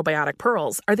Women's Probiotic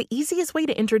Pearls are the easiest way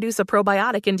to introduce a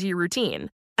probiotic into your routine.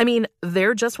 I mean,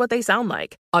 they're just what they sound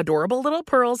like. Adorable little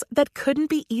pearls that couldn't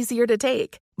be easier to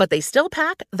take. But they still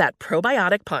pack that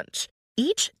probiotic punch.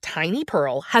 Each tiny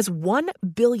pearl has 1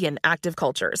 billion active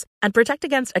cultures and protect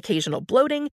against occasional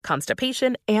bloating,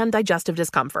 constipation, and digestive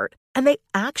discomfort. And they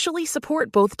actually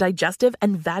support both digestive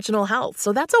and vaginal health,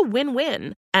 so that's a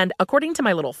win-win. And according to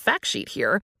my little fact sheet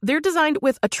here, they're designed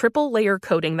with a triple-layer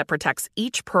coating that protects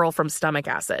each pearl from stomach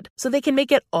acid, so they can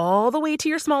make it all the way to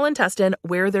your small intestine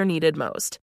where they're needed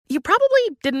most. You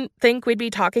probably didn't think we'd be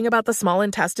talking about the small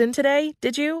intestine today,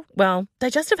 did you? Well,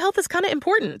 digestive health is kind of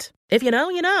important. If you know,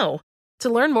 you know. To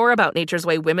learn more about Nature's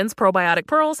Way Women's Probiotic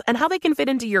Pearls and how they can fit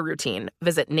into your routine,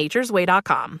 visit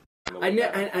naturesway.com.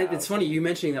 It's funny you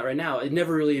mentioning that right now. It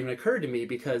never really even occurred to me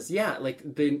because, yeah,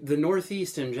 like the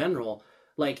Northeast in general,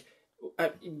 like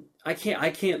I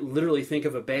can't literally think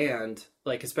of a band,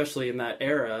 like especially in that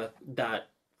era, that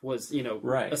was, you know,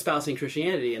 espousing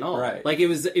Christianity and all. Right. Like it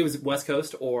was West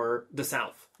Coast or the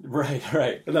South. Right.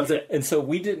 And that was it. And so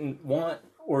we didn't want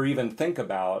or even think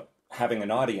about having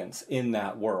an audience in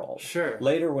that world. Sure.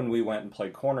 Later when we went and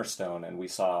played Cornerstone and we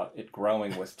saw it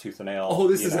growing with Tooth and Nail. Oh,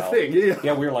 this is a thing.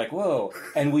 Yeah, we were like, whoa.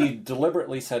 And we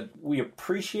deliberately said, we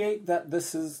appreciate that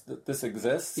this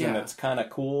exists and it's kind of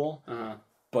cool,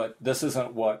 but this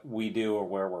isn't what we do or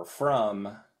where we're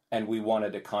from, and we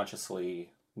wanted to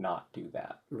consciously not do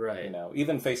that. Right. You know,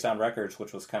 even Face Down Records,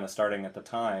 which was kind of starting at the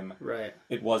time, right,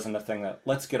 it wasn't a thing that,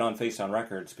 let's get on Face Down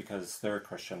Records because they're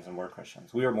Christians and we're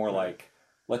Christians. We were more like,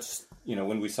 let's, you know,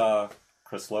 when we saw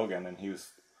Chris Logan and he was,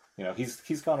 you know,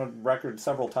 he's gone on record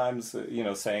several times, you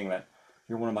know, saying that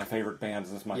you're one of my favorite bands,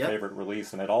 this is my favorite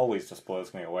release, and it always just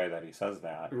blows me away that he says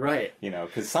that. Right. You know,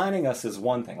 because signing us is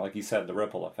one thing, like you said, the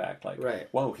ripple effect, like,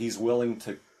 whoa, he's willing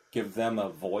to give them a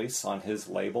voice on his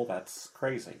label, that's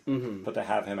crazy. Mm-hmm. But to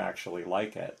have him actually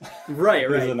like it, right,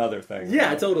 is another thing.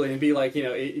 Yeah, totally. And be like, you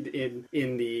know,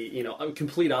 in the, you know,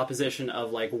 complete opposition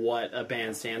of like what a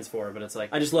band stands for. But it's like,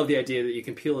 I just love the idea that you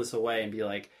can peel this away and be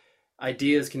like,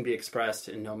 ideas can be expressed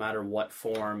in no matter what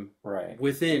form, right?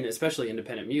 Within, especially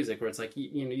independent music, where it's like,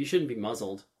 you know, you shouldn't be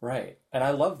muzzled, right? And I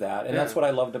love that, and that's what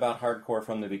I loved about hardcore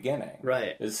from the beginning,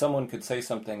 right? Is someone could say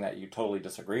something that you totally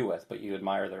disagree with, but you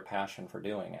admire their passion for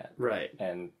doing it, right?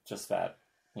 And just that,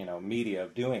 you know, media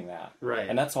of doing that, right?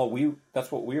 And that's what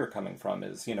we are coming from,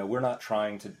 is, you know, we're not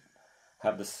trying to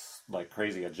have this like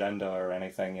crazy agenda or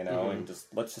anything, you know, and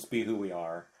let's just be who we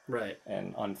are, right?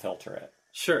 And unfilter it.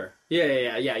 Sure.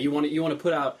 Yeah. You want to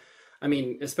put out, I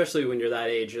mean, especially when you're that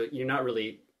age, you're not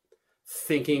really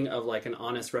thinking of like an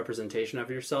honest representation of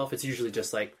yourself. It's usually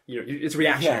just like, you know, it's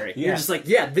reactionary. Yeah. You're just like,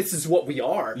 yeah, this is what we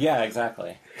are. Yeah,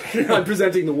 exactly. I'm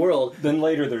presenting the world. Then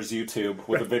later there's YouTube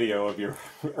with a video of your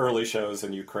early shows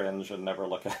and you cringe and never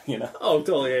look at, you know. Oh,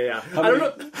 totally, yeah.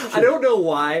 I don't know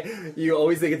why you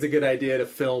always think it's a good idea to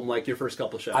film like your first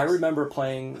couple shows. I remember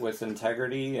playing with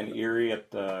Integrity and Erie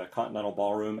at the Continental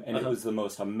Ballroom, and it was the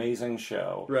most amazing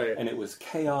show. Right. And it was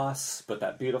chaos, but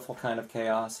that beautiful kind of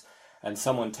chaos. And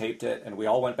someone taped it, and we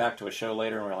all went back to a show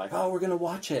later, and we were like, oh, we're going to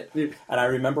watch it. Yeah. And I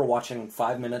remember watching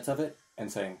 5 minutes of it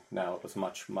and saying, no, it was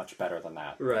much, much better than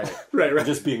that. Right.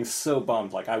 Just being so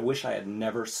bummed. Like, I wish I had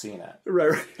never seen it.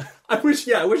 Right. I wish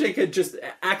I could just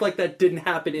act like that didn't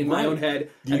happen in my own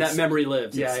head, and that memory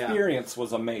lives. The experience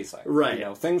was amazing. Right. You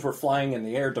know, things were flying in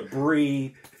the air,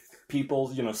 debris,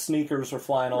 people, you know, sneakers were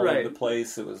flying all over the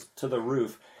place. It was to the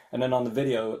roof. And then on the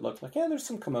video, it looked like, there's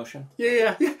some commotion.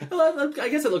 Yeah. Well, I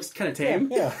guess it looks kind of tame.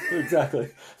 Yeah, exactly.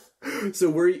 So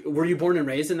were you born and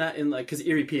raised in that, because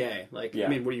Erie, PA? Like, yeah. I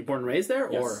mean, were you born and raised there?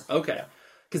 Yes. Or okay,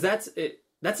 because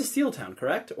that's a steel town,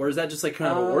 correct? Or is that just like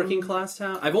kind of a working class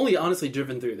town? I've only honestly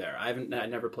driven through there. I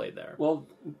never played there. Well,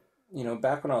 you know,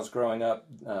 back when I was growing up,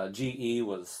 GE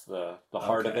was the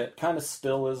heart of it. Kind of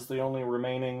still is the only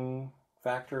remaining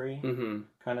factory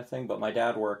kind of thing. But my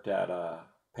dad worked at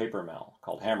paper mill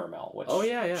called Hammer Mill, which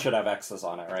should have X's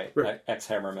on it, right? X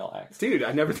Hammer Mill X. Dude,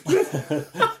 I never.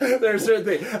 There's certain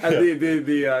things.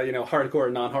 The you know, hardcore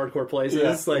and non-hardcore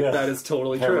places that is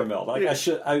totally Hammer true. Mill. Like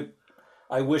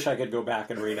I wish I could go back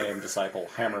and rename Disciple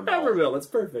Hammer Mill. Hammer Mill, that's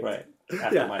perfect. Right.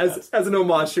 As an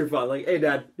homage to your father, like, hey,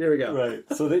 Dad, here we go. Right.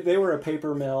 So they were a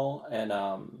paper mill, and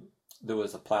there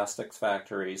was a plastics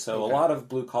factory. So a lot of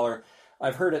blue collar.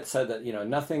 I've heard it said that, you know,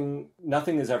 nothing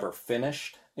is ever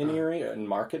finished in Erie and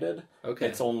marketed. Okay.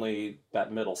 It's only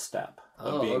that middle step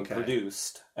of being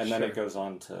produced, and then it goes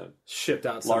on to shipped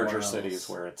out larger cities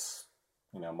where it's,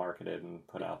 you know, marketed and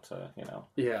put out to, you know.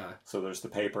 Yeah. So there's the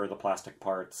paper, the plastic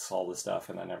parts, all the stuff,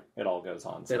 and then it all goes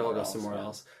on. It all goes somewhere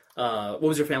else. What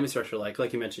was your family structure like?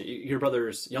 Like you mentioned, your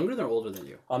brother's younger or older than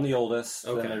you? I'm the oldest.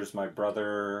 Okay. Then there's my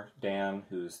brother, Dan,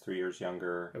 who's 3 years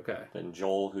younger. Okay. Then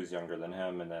Joel, who's younger than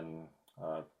him, and then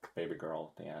baby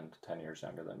girl at the end, 10 years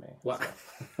younger than me. Wow.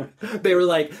 So. They were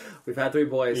like, we've had 3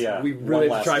 boys. Yeah. We really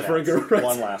have to try for a girl.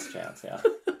 One last chance, yeah.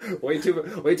 way too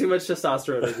much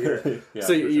testosterone over here. Yeah,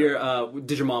 so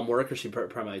did your mom work, or she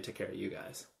primarily took care of you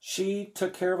guys? She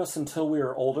took care of us until we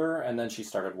were older, and then she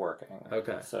started working.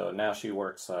 Okay. So now she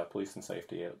works police and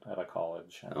safety at a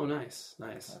college. Oh, nice.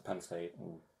 Penn State,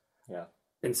 and yeah.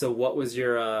 And so what was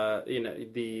your,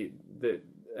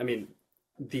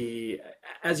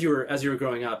 as you were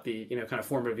growing up, the, you know, kind of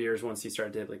formative years once you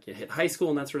started to like hit high school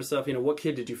and that sort of stuff, you know, what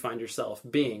kid did you find yourself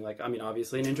being? Like, I mean,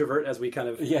 obviously an introvert, as we kind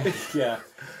of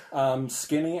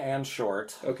skinny and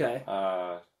short. Okay.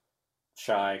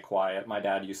 Shy, quiet. My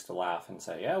dad used to laugh and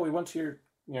say, "Yeah, we went to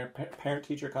your parent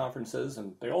teacher conferences,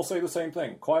 and they all say the same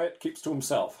thing: quiet, keeps to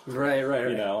himself." Right.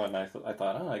 You know, and I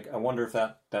thought, I wonder if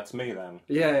that's me then.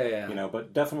 Yeah. You know,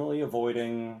 but definitely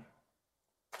avoiding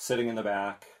sitting in the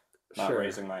back. Not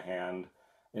raising my hand,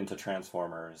 into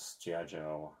Transformers, G.I.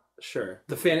 Joe. Sure.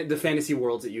 The fantasy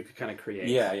worlds that you could kind of create.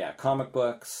 Yeah. Comic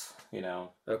books, you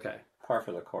know. Okay. Par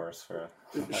for the course for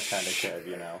that kind of kid,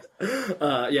 you know.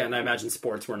 And I imagine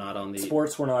sports were not on the...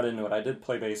 Sports were not into it. I did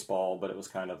play baseball, but it was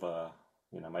kind of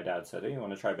my dad said, hey, you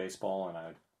want to try baseball?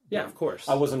 And yeah, of course.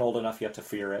 I wasn't old enough yet to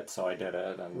fear it, so I did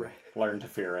it and learned to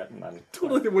fear it, and then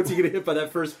totally. Once you get hit by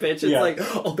that first pitch, it's like,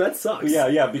 oh, that sucks.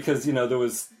 Yeah, because you know there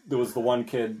was the one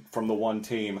kid from the one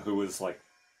team who was like,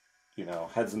 you know,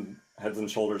 heads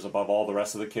and shoulders above all the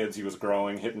rest of the kids. He was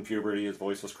growing, hitting puberty, his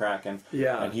voice was cracking,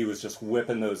 and he was just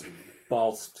whipping those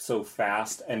balls so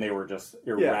fast, and they were just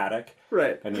erratic.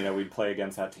 Right. And you know we'd play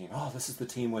against that team. Oh, this is the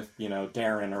team with, you know,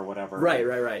 Darren or whatever. Right.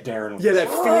 Darren. Was, that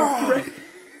feeling. Right.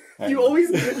 You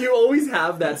always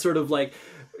have that sort of like,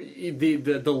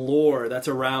 the lore that's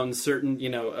around certain,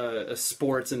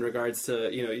 sports in regards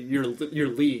to, your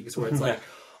leagues, where it's like,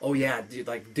 oh yeah,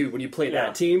 dude, when you play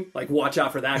that team, like, watch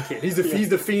out for that kid. He's the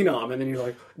phenom, and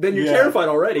then you're terrified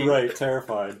already. Right,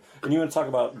 terrified. And you want to talk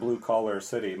about blue collar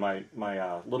city? My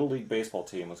little league baseball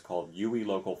team was called UE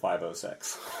Local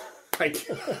 506.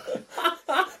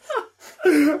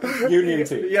 Union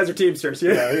team. You guys are teamsters,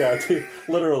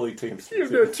 literally teamsters. You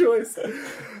have no choice.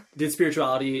 Did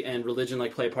spirituality and religion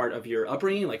play a part of your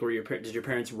upbringing? Like, did your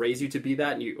parents raise you to be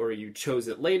that, or you chose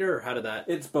it later, or how did that?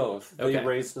 It's both. They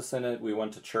raised us in it. We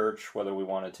went to church whether we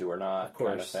wanted to or not,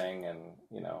 kind of thing. And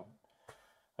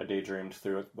I daydreamed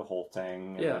through it, the whole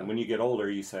thing. And when you get older,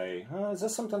 you say, "Is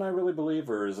this something I really believe,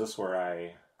 or is this where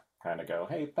I kind of go,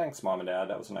 hey, thanks, Mom and Dad,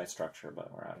 that was a nice structure,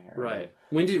 but we're out of here." Right.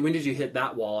 When did you hit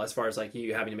that wall as far as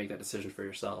you having to make that decision for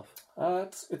yourself?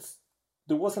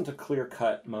 There wasn't a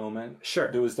clear-cut moment.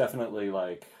 Sure. There was definitely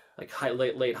late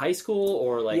high school,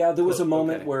 or yeah, there was a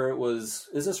moment where it was,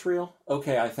 is this real?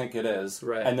 Okay, I think it is.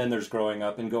 Right. And then there's growing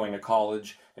up and going to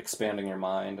college, expanding your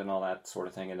mind and all that sort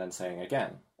of thing, and then saying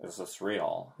again, is this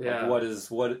real? Yeah.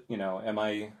 Am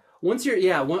I... Once you're,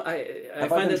 I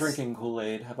find been drinking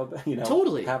Kool-Aid?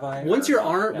 Totally. Have I? Once you're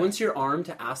armed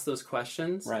to ask those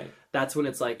questions, right? That's when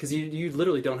it's because you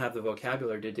literally don't have the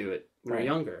vocabulary to do it when you're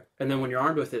younger, and then when you're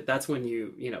armed with it, that's when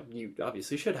you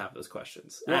obviously should have those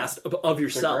questions asked of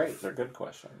yourself. They're great. They're good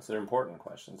questions. They're important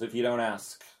questions. If you don't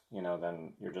ask,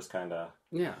 then you're just kind of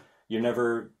You're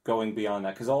never going beyond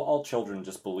that, because all children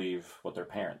just believe what their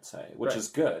parents say, which is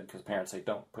good, because parents say,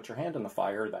 "Don't put your hand in the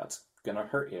fire. That's gonna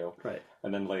hurt you." Right.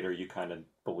 And then later you kind of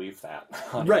believe that.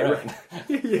 Right.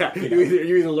 Yeah.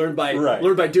 You either learn by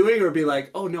doing, or be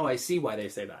like, "Oh no, I see why they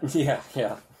say that."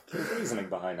 Yeah. There's reasoning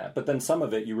behind that, but then some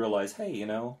of it you realize, hey,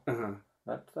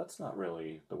 that's not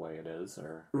really the way it is,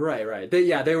 or right.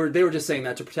 They were just saying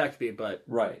that to protect me, but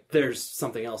there's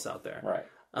something else out there. Right.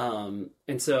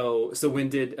 And so when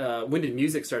did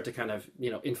music start to kind of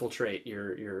infiltrate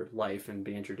your life and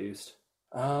be introduced?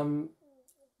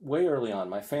 Way early on.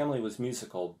 My family was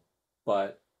musical,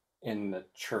 but in the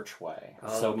church way.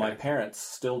 So my parents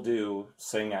still do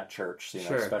sing at church,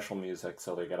 special music.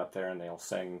 So they get up there and they'll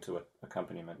sing to an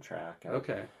accompaniment track.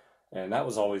 And that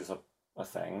was always a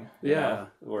thing.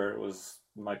 Where it was,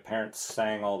 my parents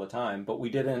sang all the time, but we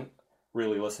didn't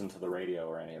really listen to the radio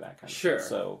or any of that kind of stuff.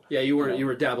 So you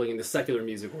were dabbling in the secular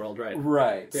music world, right?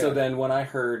 Right. Yeah. So then when I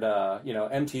heard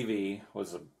MTV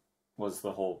was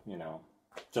the whole,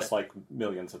 just like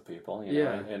millions of people,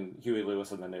 and Huey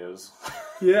Lewis in the News.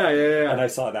 Yeah. And I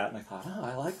saw that and I thought,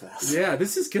 I like this. Yeah,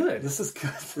 this is good. This is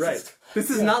good. Right. This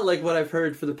is not like what I've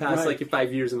heard for the past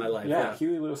 5 years of my life. Yeah,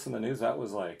 Huey Lewis in the News, that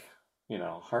was hardcore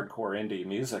indie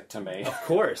music to me. Of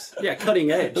course. Yeah,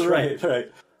 cutting edge. Right.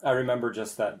 I remember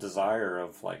just that desire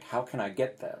of how can I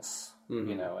get this?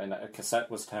 Mm-hmm. And a cassette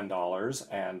was $10,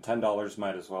 and $10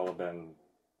 might as well have been,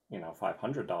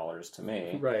 $500 to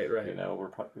me. Right.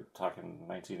 We're talking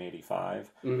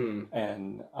 1985. Mm-hmm.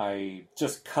 And I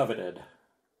just coveted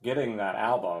getting that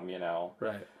album,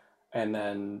 Right. And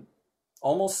then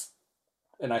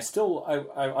and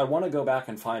I want to go back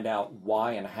and find out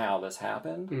why and how this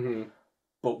happened. Mm-hmm.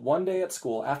 But one day at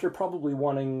school, after probably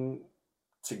wanting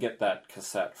to get that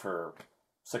cassette for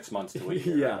 6 months to a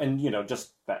year, and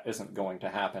just that isn't going to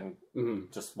happen.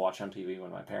 Mm-hmm. Just watch MTV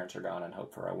when my parents are gone and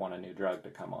hope for I want a new drug to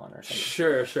come on or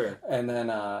something. Sure. And then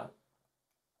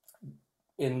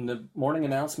in the morning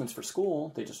announcements for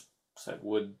school, they just said,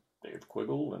 "Would Dave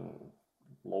Quiggle and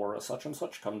Laura such and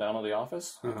such come down to the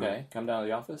office?" Uh-huh. Okay, come down to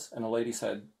the office, and a lady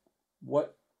said,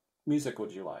 "What music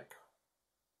would you like?"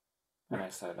 And I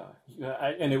said,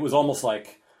 and it was almost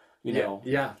like,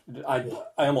 I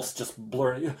almost just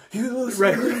blurred,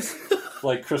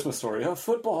 like Christmas Story,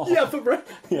 football. Yeah,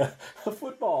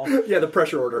 football. Yeah, the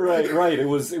pressure order. Right. It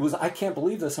was, I can't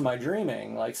believe this, am I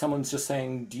dreaming? Like someone's just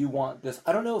saying, do you want this?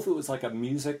 I don't know if it was like a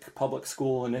music public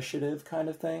school initiative kind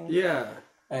of thing. Yeah.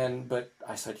 But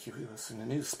I said, Huey was in the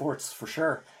News, sports for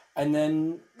sure. And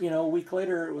then, a week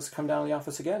later it was come down to the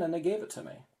office again and they gave it to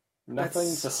me. Nothing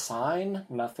to sign,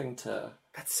 nothing to...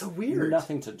 That's so weird.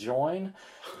 Nothing to join.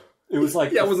 It was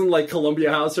like... it wasn't like Columbia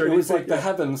House or anything. It was like the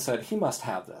heavens said, he must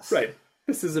have this. Right.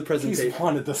 This is a presentation. He's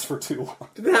wanted this for too long.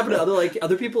 Did that happen to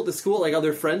other people at the school, like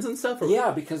other friends and stuff? Or?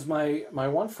 Yeah, because my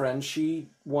one friend, she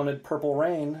wanted Purple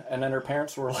Rain, and then her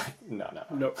parents were like,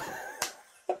 no.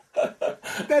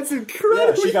 That's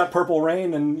incredible. Yeah, she got Purple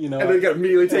Rain, and and then got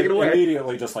immediately taken away.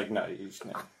 Immediately, just like no.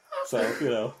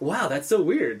 So Wow, that's so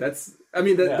weird.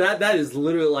 That is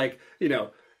literally like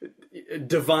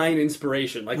divine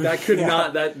inspiration. Like that could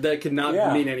not that could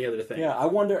not mean any other thing. Yeah, I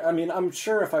wonder. I mean, I'm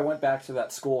sure if I went back to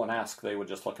that school and asked, they would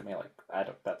just look at me like,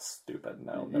 that's stupid.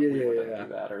 No, we wouldn't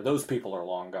do that. Or those people are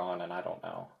long gone, and I don't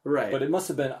know. Right. But it must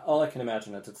have been. All I can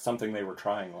imagine is it's something they were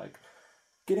trying, like.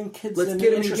 Getting kids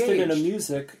interested in a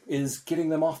music is getting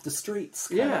them off the streets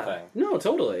kind of thing. No,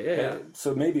 totally. Yeah.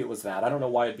 So maybe it was that. I don't know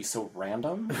why it'd be so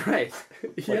random. Right.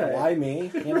 Why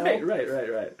me? You know?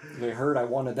 Right. They heard I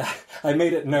wanted that. I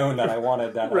made it known that I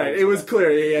wanted that. Right. It was clear.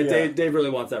 Yeah. Dave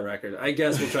really wants that record. I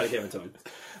guess we'll try to give it to him.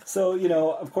 So,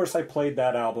 of course I played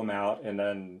that album out and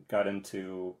then got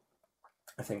into,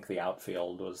 I think The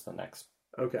Outfield was the next,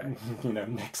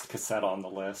 next cassette on the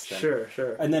list. And,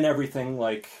 sure. And then everything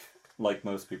like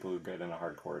most people who get into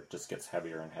hardcore, it just gets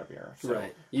heavier and heavier. So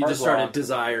right. You just started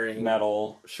desiring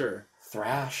metal,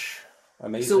 thrash,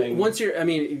 amazing. So once you're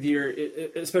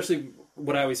especially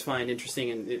what I always find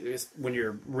interesting is when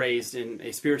you're raised in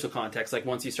a spiritual context, like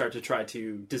once you start to try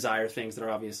to desire things that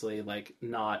are obviously like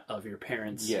not of your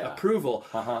parents' approval,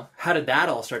 how did that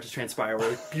all start to transpire?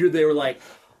 Where they were like,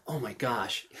 oh my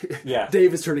gosh,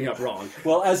 Dave is turning up wrong.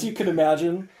 Well, as you can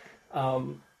imagine,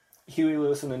 Huey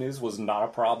Lewis and the News was not a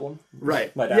problem.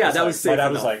 Right. My dad was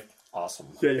like, awesome.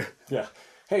 Yeah.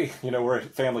 Hey, we're a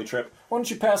family trip. Why don't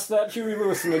you pass that Huey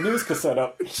Lewis and the News cassette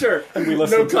up? Sure. And we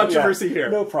listened. No controversy here.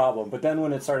 No problem. But then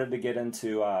when it started to get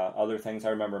into other things, I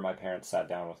remember my parents sat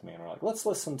down with me and were like, let's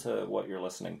listen to what you're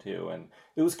listening to. And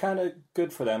it was kind of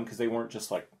good for them because they weren't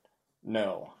just like,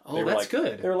 no. Oh, that's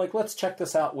good. They were like, let's check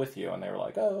this out with you. And they were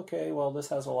like, oh, okay, well, this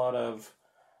has a lot of...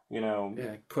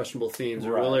 questionable themes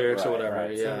or lyrics or whatever.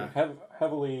 Right. Yeah, so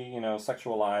heavily,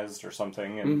 sexualized or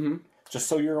something, and just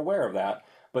so you're aware of that.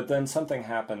 But then something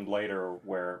happened later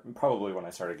where, probably when I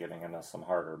started getting into some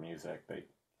harder music,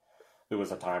 there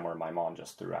was a time where my mom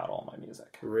just threw out all my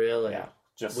music. Really? Yeah.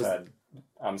 Said,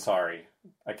 I'm sorry.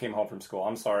 I came home from school.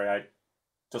 I'm sorry. I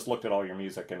just looked at all your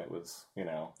music and it was,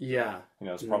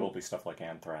 it's probably stuff like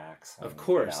Anthrax. And, of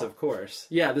course.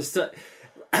 Yeah, this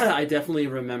I definitely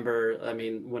remember,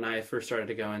 when I first started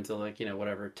to go into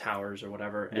whatever Towers or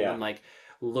whatever, and then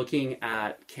looking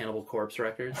at Cannibal Corpse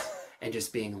records and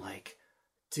just being like,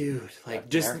 dude,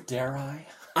 dare I?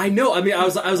 I know. I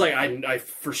was like, I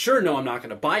for sure know I'm not going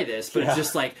to buy this, but it's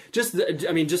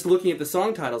just looking at the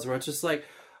song titles where it's just like,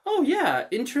 oh yeah,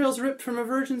 entrails ripped from a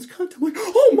virgin's cunt. I'm like,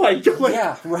 oh my god.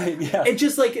 Yeah, right, yeah. And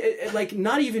just like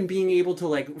not even being able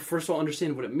to first of all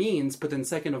understand what it means, but then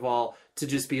second of all to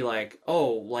just be like,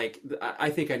 oh, I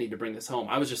think I need to bring this home.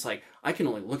 I was just like, I can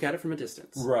only look at it from a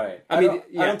distance. Right. I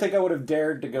don't think I would have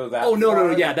dared to go that far. No.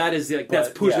 Yeah, that is that's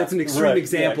push. That's an extreme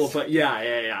example, but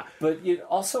yeah. But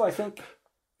also, I think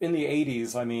in the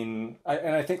 80s,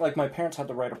 I think my parents had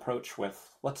the right approach with,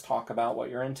 let's talk about what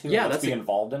you're into. Yeah, let's be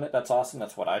involved in it. That's awesome.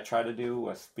 That's what I try to do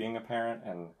with being a parent.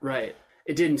 And right.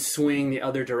 It didn't swing the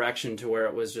other direction to where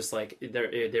it was just like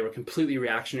they were completely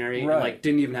reactionary and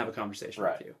didn't even have a conversation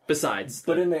with you. Besides,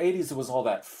 but in the 80s, it was all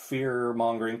that fear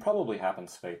mongering. Probably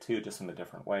happens today too, just in a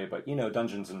different way. But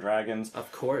Dungeons and Dragons.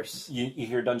 Of course, you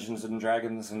hear Dungeons and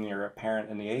Dragons, and you're a parent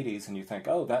in the 80s, and you think,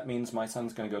 oh, that means my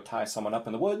son's going to go tie someone up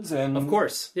in the woods, and of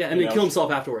course, and then kill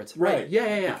himself afterwards. Right?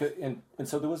 Yeah. And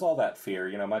so there was all that fear.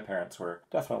 My parents were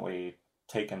definitely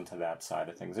taken to that side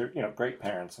of things. They're, great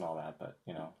parents and all that, but,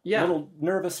 a little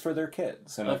nervous for their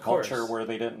kids in a culture where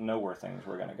they didn't know where things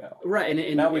were going to go. Right.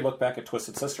 And now we look back at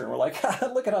Twisted Sister and we're like,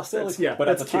 look at how silly. But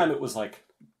at the time it was like,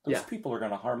 those people are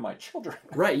going to harm my children.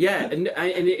 Right. Yeah. And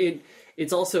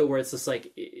it's also where it's just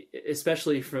like,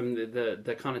 especially from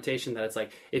the connotation that it's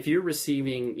like, if you're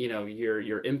receiving,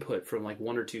 your input from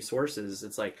one or two sources,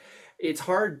 it's like, it's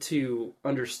hard to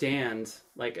understand,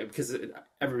 because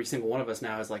every single one of us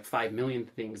now has 5 million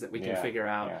things that we can figure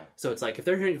out. Yeah. So it's like, if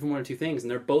they're hearing from one or two things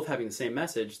and they're both having the same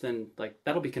message, then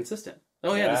that'll be consistent.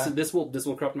 Oh yeah, this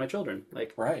will corrupt my children.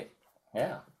 Right.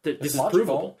 Yeah. This is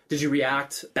provable. Did you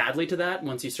react badly to that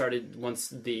once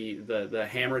the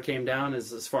hammer came down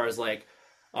as far as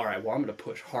all right, well, I'm going to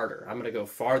push harder. I'm going to go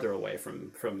farther away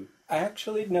from...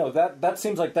 Actually, no. That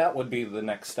seems like that would be the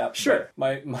next step. Sure.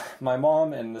 But my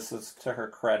mom, and this is to her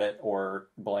credit or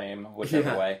blame,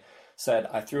 whichever way, said,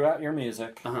 I threw out your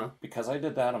music. Because I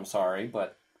did that, I'm sorry,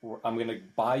 but I'm going to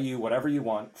buy you whatever you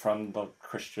want from the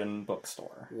Christian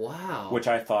bookstore. Wow. Which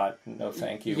I thought, no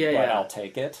thank you, but I'll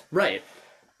take it. Right.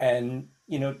 And,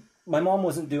 my mom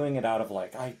wasn't doing it out of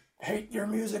I hate your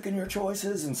music and your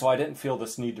choices, and so I didn't feel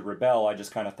this need to rebel. I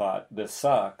just kind of thought, this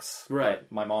sucks. Right.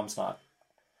 But my mom's not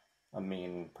a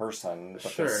mean person,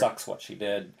 but this sucks what she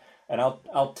did, and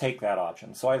I'll take that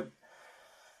option. So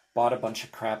bought a bunch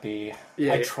of crappy.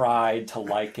 Yeah, I tried to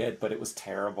like it, but it was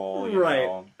terrible. You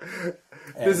know?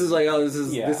 This is like,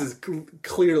 this is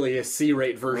clearly a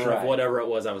C-rate version of whatever it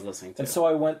was I was listening to. And so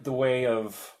I went the way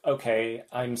of, okay,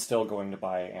 I'm still going to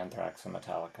buy Anthrax and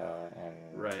Metallica,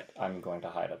 and I'm going to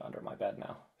hide it under my bed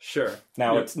now. Sure.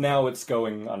 Now it's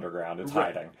going underground. It's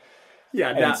hiding. Yeah.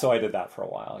 And so I did that for a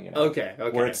while. You know. Okay.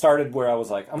 Where it started, where I was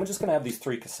like, I'm just going to have these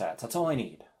 3 cassettes. That's all I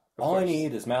need. All I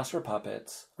need is Master of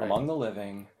Puppets, Among the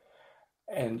Living.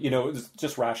 And, you know, it was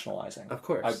just rationalizing. Of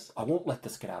course. I won't let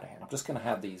this get out of hand. I'm just going to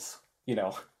have these, you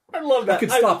know. I love that. I can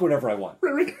stop whenever I want.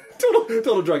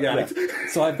 Total drug addict. Yeah.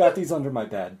 So I've got these under my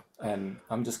bed, and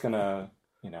I'm just going to,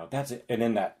 you know, that's it. And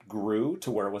then that grew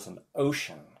to where it was an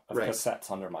ocean of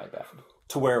cassettes under my bed.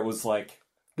 To where it was like,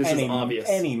 this is obvious.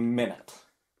 Any minute.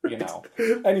 You know,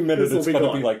 any minute it's going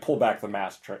to be like pull back the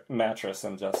mattress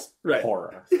and just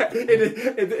horror. Yeah,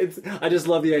 it's. I just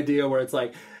love the idea where it's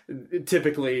like,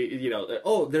 typically, you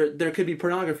know, there could be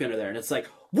pornography under there, and it's like,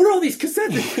 what are all these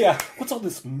cassettes? Yeah, what's all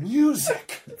this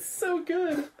music? It's so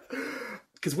good.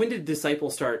 Because when did Disciple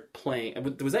start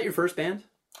playing? Was that your first band?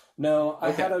 No,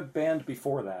 I had a band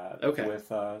before that.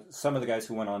 With some of the guys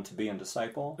who went on to be in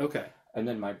Disciple. Okay. And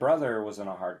then my brother was in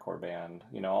a hardcore band,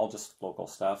 you know, all just local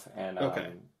stuff. And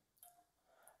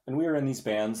and we were in these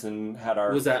bands and had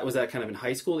our... Was that kind of in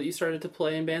high school that you started to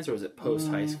play in bands, or was it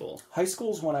post-high school? High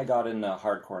school's when I got into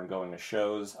hardcore and going to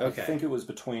shows. I think it was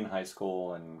between high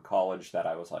school and college that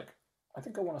I was like, I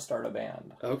think I want to start a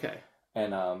band. Okay.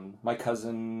 And my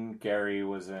cousin Gary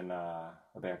was in a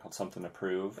band called Something to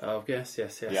Prove. Oh, yes.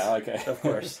 Yeah, okay. Of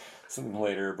course. Something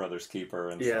later, Brothers Keeper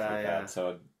and stuff like that.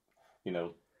 So, you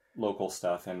know, local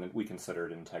stuff, and we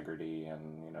considered Integrity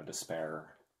and, you know, Despair,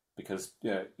 because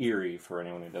Erie, for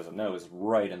anyone who doesn't know, is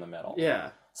right in the middle. Yeah.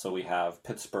 So we have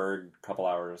Pittsburgh, a couple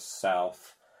hours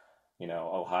south, you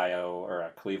know, Ohio, or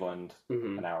Cleveland,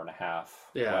 an hour and a half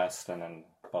west, and then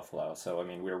Buffalo. So, I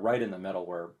mean, we were right in the middle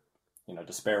where, you know,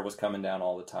 Despair was coming down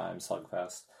all the time,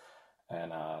 Slugfest,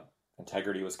 and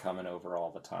Integrity was coming over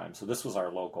all the time. So this was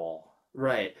our local...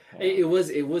 Right. You know.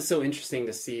 It was so interesting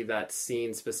to see that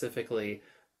scene specifically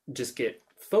just get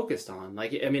focused on.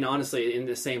 Like, I mean, honestly, in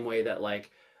the same way that,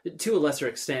 like, to a lesser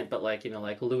extent, but like, you know,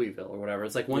 like Louisville or whatever.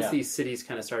 It's like once these cities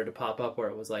kind of started to pop up where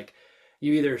it was like,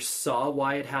 you either saw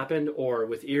why it happened, or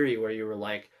with Erie where you were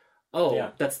like,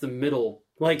 oh, that's the middle.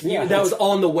 Like, that was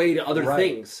on the way to other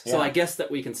things. So I guess that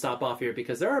we can stop off here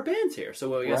because there are bands here.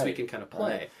 So I guess we can kind of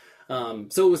play.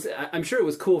 So it was, I'm sure it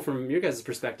was cool from your guys'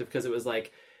 perspective, because it was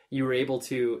like, you were able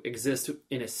to exist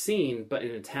in a scene, but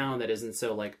in a town that isn't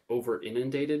so like over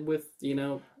inundated with, you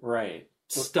know,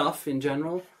 stuff in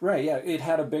general. Right. Yeah. It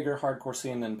had a bigger hardcore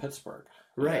scene than Pittsburgh.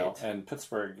 Right. You know? And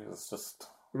Pittsburgh is just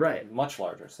a much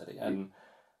larger city. And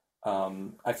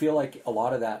I feel like a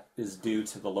lot of that is due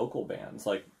to the local bands,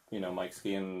 like, you know, Mike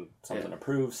Ski and Something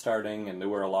Approved starting, and there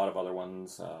were a lot of other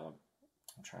ones.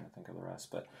 I'm trying to think of the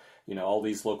rest, but, you know, all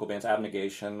these local bands.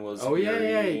 Abnegation was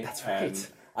that's right. And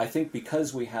I think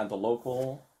because we had the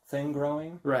local thing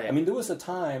growing, I mean, there was a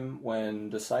time when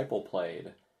Disciple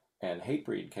played and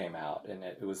Hatebreed came out, and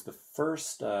it was the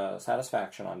first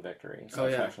Satisfaction on Victory.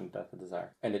 Satisfaction, Death of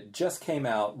Desire. And it just came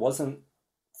out, wasn't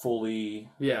fully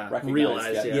recognized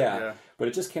realized yet. But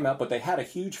it just came out, but they had a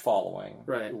huge following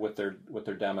with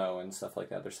their demo and stuff like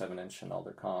that, their 7-inch and all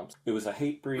their comps. It was a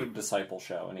Hatebreed Disciple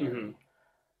show in Erie.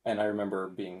 And I remember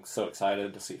being so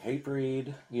excited to see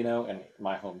Hatebreed, you know, in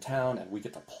my hometown, and we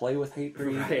get to play with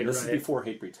Hatebreed. And this is before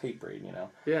Hatebreed's Hatebreed, you know.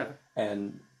 Yeah.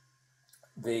 And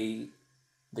they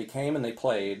came and they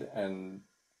played, and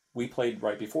we played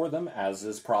right before them, as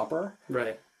is proper.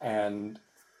 Right. And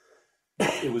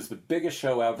it was the biggest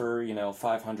show ever, you know,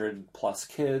 500 plus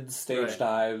kids, stage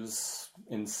dives,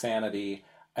 insanity.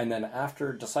 And then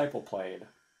after Disciple played,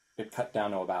 it cut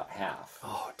down to about half.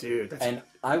 Oh, dude. And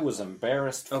I was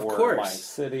embarrassed for my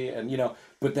city, and, you know,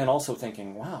 but then also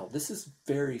thinking, wow, this is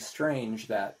very strange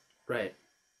that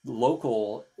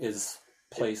local is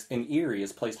placed, in Erie,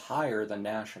 is placed higher than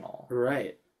national.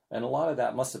 Right. And a lot of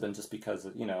that must have been just because,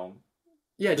 of, you know...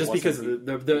 Yeah, just because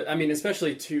of the I mean,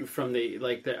 especially too from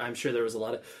I'm sure there was a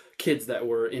lot of kids that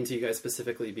were into you guys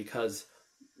specifically because,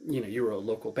 you know, you were a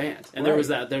local band, and there's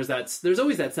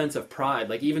always that sense of pride,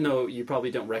 like, even though you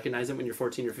probably don't recognize it when you're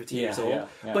 14 or 15 years old,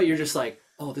 but you're just like,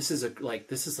 oh, this is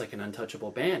like an untouchable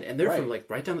band, and they're from like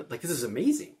right down like, this is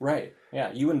amazing. Right.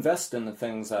 Yeah, you invest in the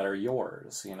things that are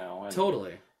yours, you know. And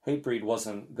totally. Hatebreed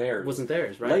wasn't theirs. Wasn't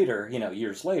theirs, right? Later, you know,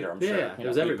 years later, I'm sure. Yeah, it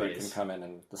was everybody's. Hatebreed can come in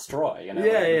and destroy, you know.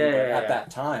 Yeah. At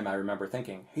that time, I remember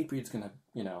thinking, Hatebreed's going to,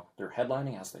 you know, they're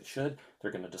headlining as they should.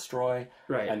 They're going to destroy.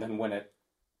 Right. And then when it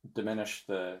diminished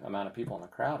the amount of people in the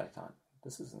crowd, I thought,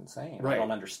 this is insane. Right. I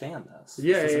don't understand this.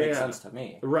 Yeah, this doesn't make yeah. sense to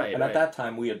me. Right. And at that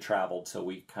time, we had traveled, so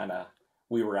we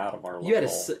were out of our local... You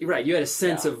had a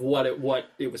sense of what it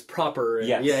was proper. And,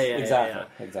 yes,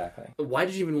 exactly. Why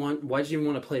did you even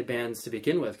want to play bands to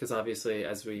begin with? Because obviously,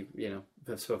 as we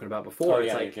have spoken about before,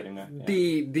 it's like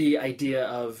the idea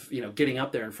of getting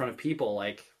up there in front of people,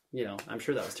 like I'm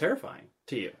sure that was terrifying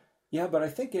to you. Yeah, but I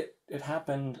think it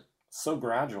happened so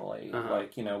gradually.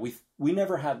 Like we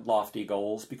never had lofty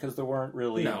goals because there weren't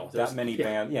really that many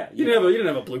bands. Yeah, you didn't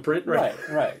have a blueprint, right?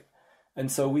 Right. And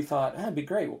so we thought, it'd be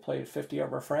great. We'll play 50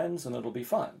 of our friends, and it'll be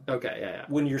fun. Okay, yeah.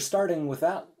 When you're starting with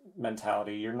that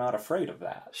mentality, you're not afraid of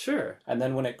that. Sure. And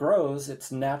then when it grows,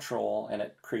 it's natural and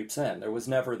it creeps in. There was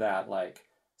never that like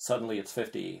suddenly it's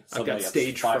 50, suddenly it's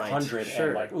stage 500, fright. Sure.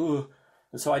 And like ooh.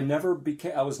 And so I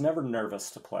was never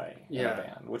nervous to play in a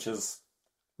band, which is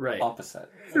opposite.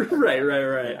 Right.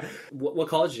 Yeah. What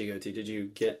college did you go to? Did you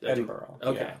get Edinburgh?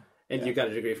 Okay, and you got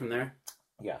a degree from there.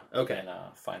 Yeah. Okay. In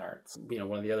fine arts.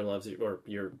 One of the other loves, or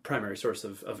your primary source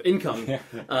of income.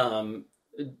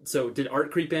 So did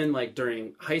art creep in like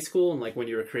during high school and like when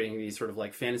you were creating these sort of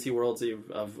like fantasy worlds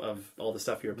of all the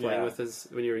stuff you were playing with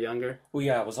when you were younger? Well,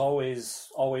 yeah, I was always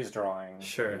drawing.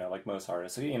 Sure. Like most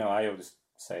artists. I always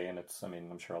say, and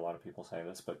I'm sure a lot of people say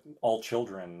this, but all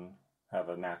children have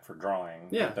a knack for drawing.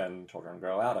 Yeah. But then children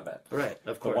grow out of it. Right.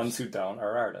 Of course. The ones who don't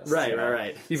are artists.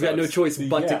 Right. You've got no choice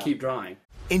but to keep drawing.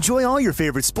 Enjoy all your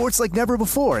favorite sports like never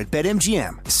before at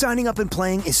BetMGM. Signing up and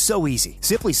playing is so easy.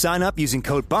 Simply sign up using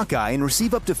code Buckeye and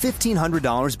receive up to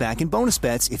 $1,500 back in bonus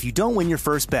bets if you don't win your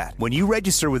first bet. When you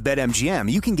register with BetMGM,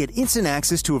 you can get instant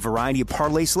access to a variety of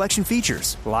parlay selection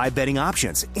features, live betting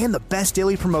options, and the best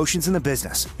daily promotions in the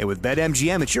business. And with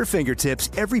BetMGM at your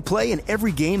fingertips, every play and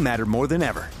every game matter more than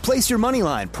ever. Place your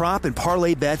moneyline, prop, and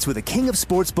parlay bets with the king of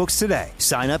sportsbooks today.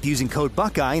 Sign up using code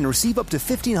Buckeye and receive up to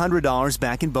 $1,500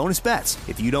 back in bonus bets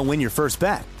if you don't win your first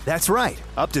bet. That's right,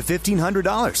 up to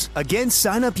 $1,500. Again,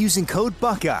 sign up using code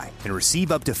Buckeye and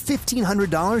receive up to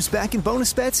 $1,500 back in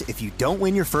bonus bets if you don't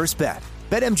win your first bet.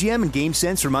 BetMGM and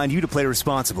GameSense remind you to play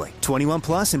responsibly. 21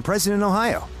 plus and present in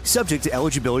Ohio. Subject to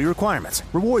eligibility requirements.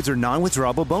 Rewards are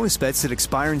non-withdrawable bonus bets that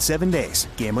expire in 7 days.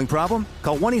 Gambling problem?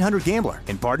 Call 1-800-GAMBLER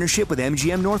in partnership with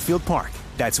MGM Northfield Park.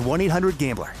 That's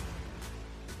 1-800-GAMBLER.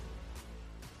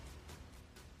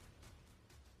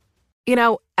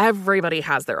 Everybody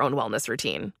has their own wellness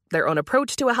routine, their own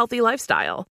approach to a healthy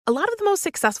lifestyle. A lot of the most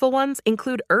successful ones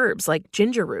include herbs like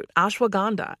ginger root,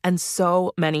 ashwagandha, and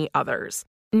so many others.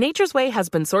 Nature's Way has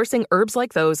been sourcing herbs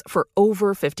like those for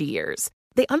over 50 years.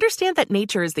 They understand that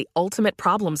nature is the ultimate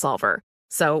problem solver,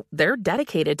 so they're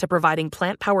dedicated to providing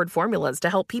plant-powered formulas to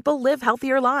help people live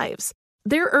healthier lives.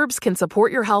 Their herbs can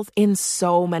support your health in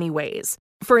so many ways.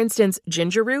 For instance,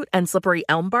 ginger root and slippery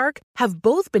elm bark have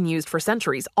both been used for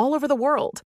centuries all over the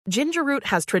world. Ginger root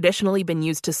has traditionally been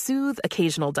used to soothe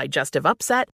occasional digestive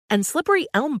upset, and slippery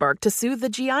elm bark to soothe the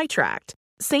GI tract.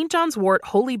 St. John's wort,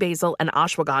 holy basil, and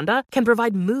ashwagandha can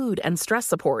provide mood and stress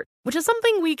support, which is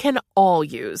something we can all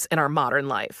use in our modern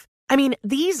life.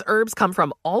 These herbs come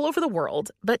from all over the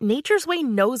world, but Nature's Way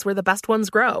knows where the best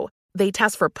ones grow. They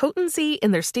test for potency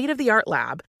in their state-of-the-art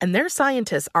lab, and their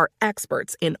scientists are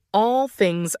experts in all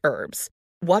things herbs.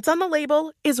 What's on the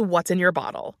label is what's in your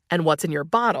bottle, and what's in your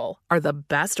bottle are the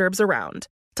best herbs around.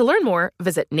 To learn more,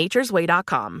 visit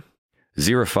naturesway.com.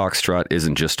 Zero Foxtrot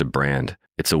isn't just a brand,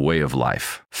 it's a way of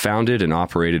life. Founded and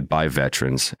operated by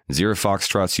veterans, Zero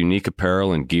Foxtrot's unique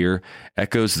apparel and gear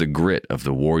echoes the grit of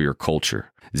the warrior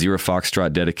culture. Zero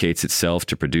Foxtrot dedicates itself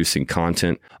to producing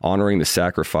content, honoring the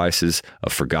sacrifices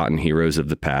of forgotten heroes of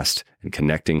the past, and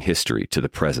connecting history to the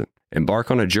present.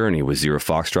 Embark on a journey with Zero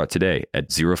Foxtrot today at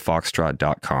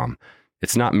zerofoxtrot.com.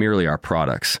 It's not merely our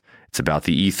products, it's about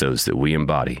the ethos that we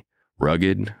embody.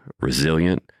 Rugged,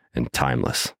 resilient, and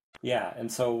timeless. Yeah, and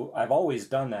so I've always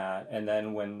done that, and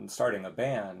then when starting a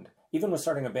band, even with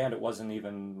starting a band, it wasn't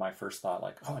even my first thought,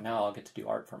 like, oh, now I'll get to do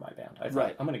art for my band. I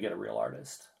thought, I'm going to get a real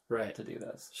artist to do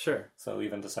this. Sure. So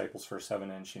even Disciples for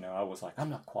 7-inch, I was like, I'm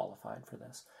not qualified for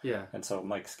this. Yeah. And so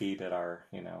Mike Ski did our,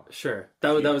 Sure.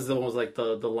 That was the one with like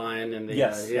the lion and the...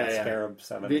 Yes, Scarab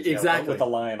 7-inch. Exactly. With the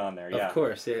lion on there, yeah. Of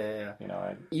course, yeah.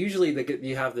 Usually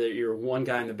you have your one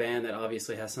guy in the band that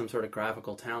obviously has some sort of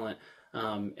graphical talent,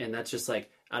 and that's just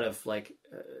like out of like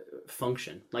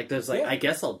function. Like there's like, I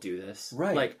guess I'll do this.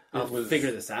 Right. Like I'll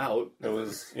figure this out. It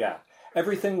was,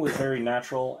 everything was very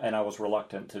natural, and I was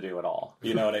reluctant to do it all.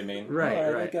 You know what I mean?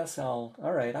 Right. I guess I'll.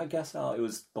 It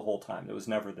was the whole time. It was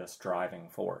never this driving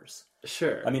force.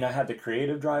 Sure. I had the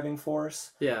creative driving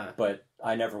force. Yeah. But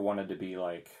I never wanted to be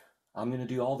like, I'm going to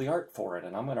do all the art for it,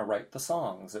 and I'm going to write the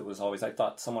songs. It was always, I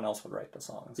thought someone else would write the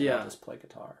songs. And I'll just play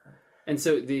guitar. And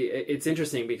so it's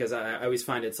interesting because I always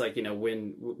find it's like, you know,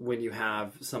 when you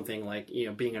have something like, you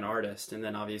know, being an artist, and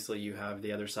then obviously you have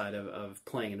the other side of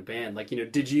playing in a band, like, you know,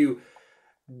 did you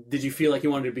feel like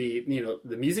you wanted to be, you know,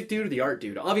 the music dude or the art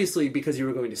dude? Obviously, because you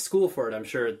were going to school for it, I'm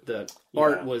sure the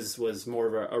art was more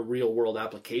of a real world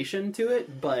application to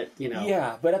it, but, you know.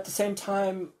 Yeah, but at the same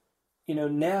time, you know,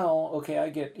 now, okay, I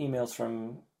get emails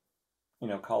from, you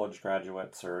know, college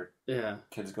graduates or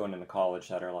kids going into college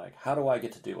that are like, how do I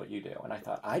get to do what you do? And I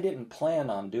thought, I didn't plan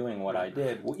on doing what I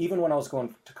did. Well, even when I was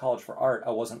going to college for art,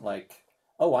 I wasn't like,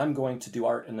 oh, I'm going to do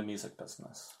art in the music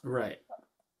business. Right.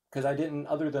 Because I didn't,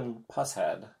 other than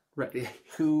Pusshead, right?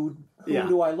 Who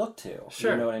do I look to?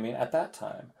 Sure. You know what I mean? At that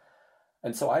time.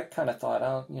 And so I kind of thought,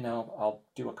 oh, you know, I'll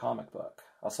do a comic book.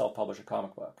 I'll self-publish a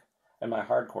comic book. And my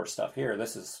hardcore stuff here,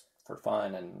 this is for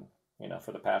fun and, you know,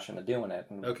 for the passion of doing it.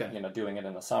 And, you know, doing it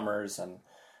in the summers. And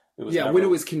it was when it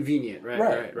was convenient,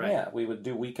 right? Right. Yeah, we would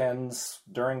do weekends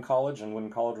during college. And when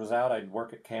college was out, I'd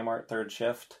work at Kmart third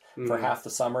shift for half the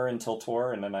summer until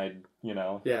tour. And then I'd, you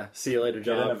know. Yeah, see you later,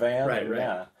 get job. in a van. Right.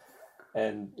 Yeah.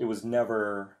 And it was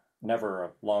never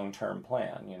a long-term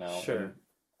plan, you know. Sure. And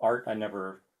art, I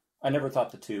never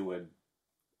thought the two would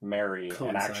marry Coincide.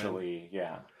 and actually,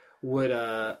 Would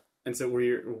and so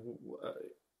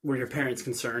were your parents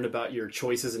concerned about your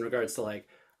choices in regards to like,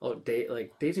 oh, Dave's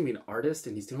gonna be an artist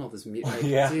and he's doing all this music?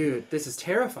 Like, dude, this is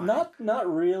terrifying. Not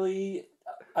really.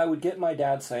 I would get my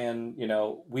dad saying, you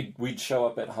know, we'd show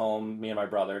up at home, me and my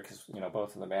brother, because, you know,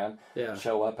 both in the band,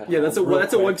 show up at home. Yeah, that's a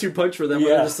 1-2 punch for them. Yeah.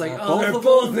 Where they're just like, oh, they're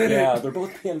both in it. Yeah, they're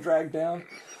both being dragged down.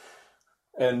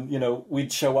 And, you know,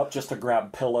 we'd show up just to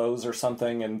grab pillows or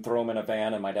something and throw them in a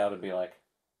van, and my dad would be like,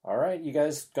 all right, you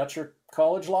guys got your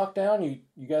college locked down? You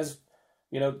guys,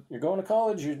 you know, you're going to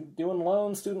college, you're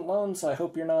doing student loans. I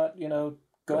hope you're not, you know,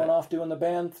 going off doing the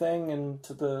band thing and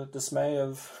to the dismay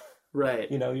of...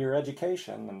 Right. You know, your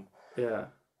education. And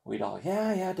we'd all,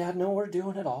 Dad, no, we're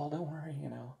doing it all. Don't worry, you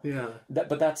know. Yeah.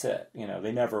 But that's it. You know,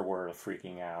 they never were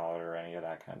freaking out or any of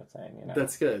that kind of thing, you know.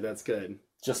 That's good.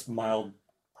 Just mild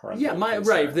parental concern.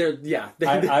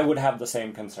 Right. I would have the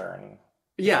same concern.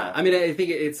 Yeah. I mean, I think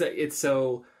it's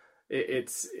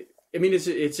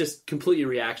just completely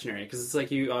reactionary because it's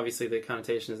like obviously the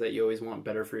connotation is that you always want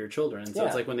better for your children. And so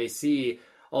it's like when they see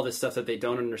all this stuff that they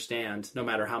don't understand, no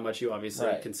matter how much you obviously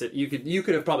consider. You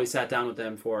could have probably sat down with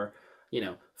them for, you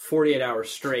know, 48 hours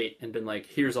straight and been like,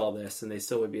 here's all this. And they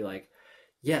still would be like,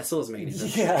 yeah, it still doesn't make any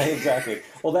sense. Yeah, exactly.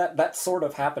 Well, that sort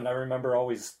of happened. I remember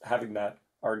always having that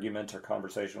argument or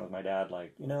conversation with my dad,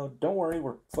 like, you know, don't worry,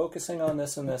 we're focusing on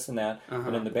this and this and that.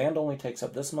 And then the band only takes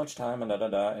up this much time and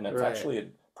and it's actually a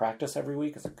practice every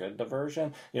week. It's a good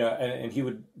diversion. You know, and he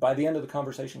would, by the end of the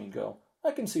conversation, he'd go,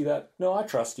 I can see that. No, I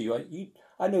trust you.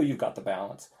 I know you've got the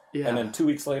balance. Yeah. And then 2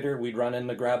 weeks later, we'd run in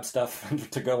to grab stuff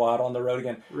to go out on the road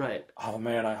again. Right. Oh,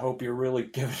 man, I hope you're really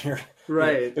giving your...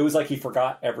 Right. It was like he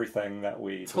forgot everything that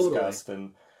we discussed.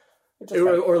 And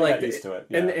or like, got used to it.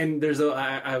 And there's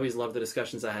I always love the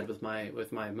discussions I had with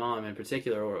my mom in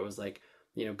particular, where it was like,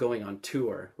 you know, going on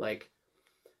tour. Like,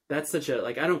 that's such a...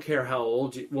 Like, I don't care how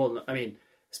old you... Well, I mean...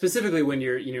 Specifically when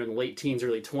you're, you know, in the late teens,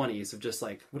 early 20s, of just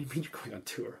like, what do you mean you're going on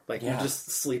tour? Like, you're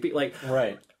just sleeping, like,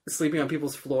 sleeping on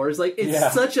people's floors. Like,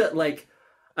 it's such a, like,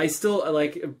 I still,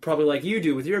 like, probably like you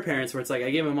do with your parents, where it's like,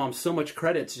 I gave my mom so much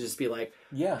credit to just be like,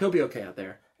 he'll be okay out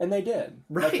there. And they did.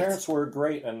 Right. My parents were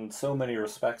great in so many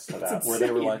respects to that, where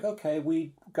they were like, okay,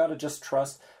 we got to just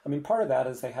trust. I mean, part of that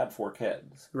is they had 4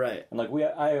 kids. Right. And, like,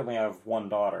 I only have 1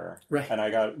 daughter. Right.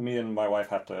 And me and my wife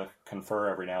have to confer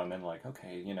every now and then, like,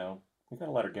 okay, you know, we got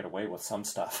to let her get away with some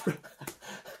stuff.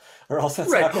 Or else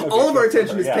that's not going to be all of our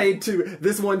attention is paid to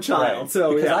this one child. Right.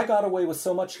 So because I got away with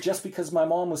so much just because my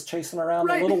mom was chasing around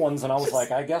the little ones, and I was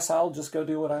like, I guess I'll just go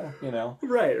do what I, you know.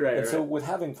 Right. And so with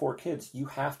having 4 kids, you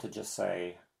have to just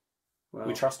say,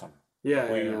 we trust them.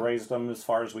 Yeah. We raised them as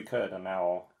far as we could, and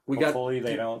now hopefully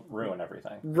they don't ruin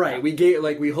everything. Right.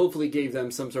 We hopefully gave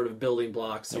them some sort of building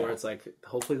blocks where it's like,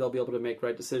 hopefully they'll be able to make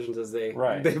right decisions as they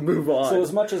move on. So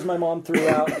as much as my mom threw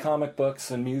out comic books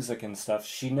and music and stuff,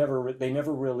 they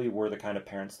never really were the kind of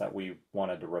parents that we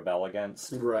wanted to rebel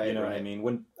against. Right. You know what I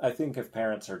mean? I think if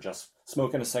parents are just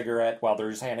smoking a cigarette while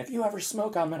they're saying, if you ever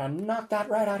smoke, I'm going to knock that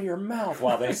right out of your mouth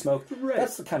while they smoke.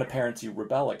 That's the kind of parents you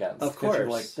rebel against. Of course. You're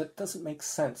like, that doesn't make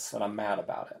sense, and I'm mad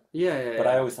about it. Yeah. But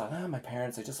I always thought, my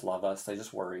parents, they just love us. They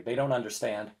just worry. They don't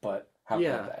understand, but how could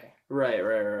they? Right. You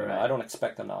know, I don't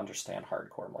expect them to understand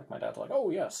hardcore. Like my dad's like,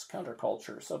 oh yes,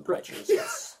 counterculture, subcultures,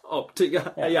 yes. I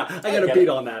got a beat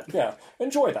on that. Yeah,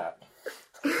 enjoy that.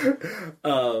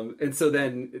 And so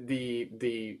then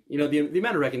the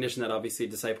amount of recognition that obviously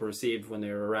Disciple received when they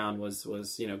were around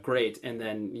was great. And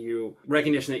then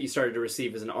recognition that you started to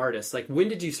receive as an artist. Like, when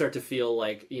did you start to feel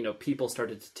like, people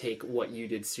started to take what you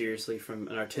did seriously from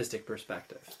an artistic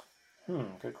perspective?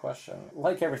 Good question.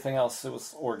 Like everything else, it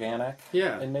was organic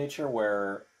in nature,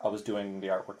 where I was doing the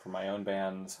artwork for my own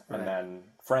bands and then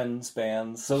friends'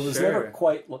 bands. So it was never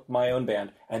quite my own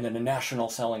band and then a national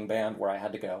selling band where I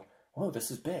had to go, oh,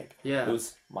 this is big. Yeah. It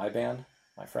was my band,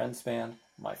 my friend's band,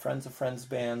 my friends of friends'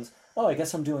 bands. Oh, I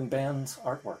guess I'm doing bands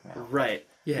artwork now. Right.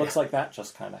 Yeah. Looks like that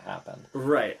just kind of happened.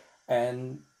 Right.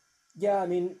 And yeah, I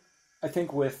mean, I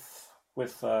think with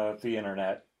the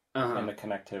internet, and the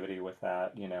connectivity with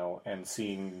that, and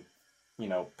seeing,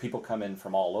 people come in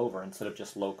from all over instead of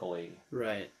just locally.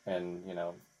 Right. And,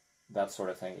 that sort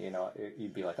of thing,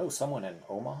 you'd be like, oh, someone in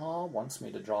Omaha wants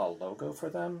me to draw a logo for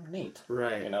them? Neat.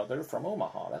 Right. They're from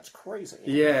Omaha. That's crazy.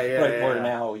 Yeah, yeah, right, Where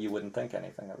now you wouldn't think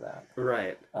anything of that.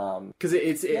 Right. Because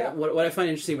what I find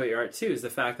interesting about your art, too, is the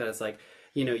fact that it's like,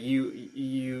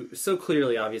 you so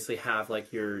clearly obviously have,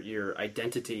 like, your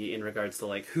identity in regards to,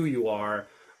 like, who you are,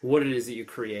 what it is that you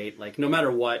create, like, no matter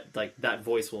what, like, that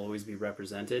voice will always be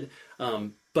represented.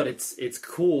 But it's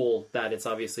cool that it's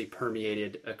obviously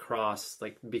permeated across,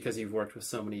 like, because you've worked with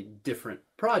so many different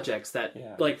projects that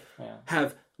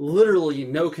have literally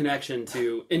no connection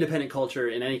to independent culture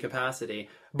in any capacity,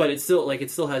 but it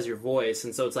still has your voice.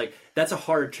 And so it's like, that's a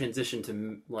hard transition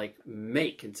to like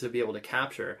make and to be able to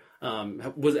capture.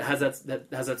 Has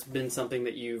that been something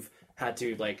that you've had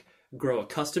to like grow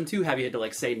accustomed to? Have you had to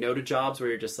like say no to jobs where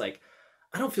you're just like,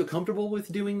 I don't feel comfortable with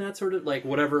doing that sort of like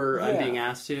whatever I'm being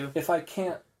asked to? If I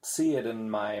can't see it in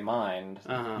my mind,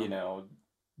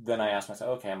 then I ask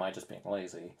myself, okay, am I just being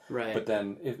lazy? Right. But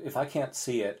then if I can't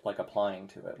see it, like applying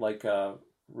to it, like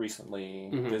recently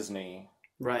Disney,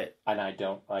 right? And I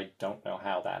don't know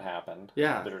how that happened.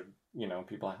 Yeah. There are,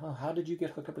 people like, oh, how did you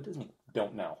get hooked up with Disney?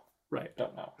 Don't know. Right.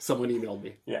 Don't know. Someone emailed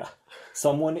me. Yeah.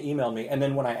 Someone emailed me. And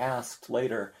then when I asked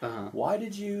later, why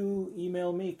did you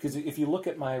email me? Because if you look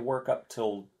at my work up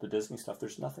till the Disney stuff,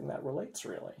 there's nothing that relates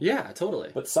really. Yeah,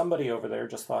 totally. But somebody over there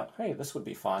just thought, hey, this would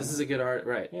be fun. This is a good art.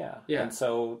 Right. Yeah. Yeah. And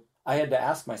so I had to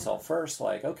ask myself first,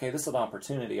 like, okay, this is an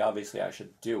opportunity. Obviously, I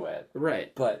should do it.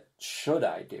 Right. But should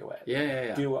I do it?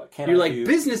 Yeah. You're like,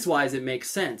 business-wise, it makes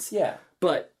sense. Yeah.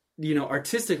 But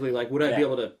artistically, like, would I be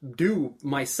able to do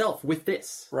myself with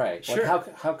this? Right. Sure.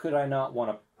 Like, how could I not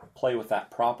want to play with that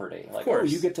property? Like, of course. Oh,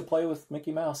 you get to play with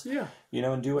Mickey Mouse. Yeah.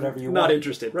 And do whatever you want. Not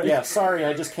interested, right? Yeah, sorry,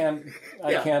 I just can't,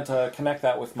 I can't connect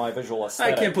that with my visual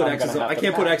aesthetic. I can't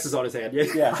put X's on his hand.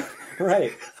 Yeah,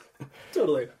 right.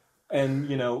 Totally.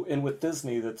 And, and with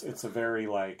Disney, it's a very,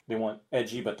 like, they want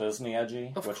edgy, but Disney edgy,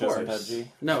 which isn't edgy.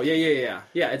 No, yeah.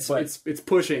 Yeah, it's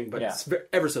pushing, but it's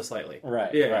ever so slightly.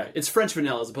 Right, yeah. Right. It's French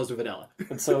vanilla as opposed to vanilla.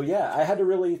 And so, I had to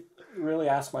really, really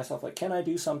ask myself, like, can I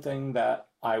do something that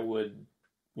I would,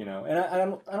 and I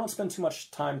don't spend too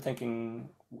much time thinking,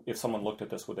 if someone looked at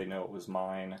this, would they know it was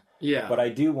mine? Yeah. But I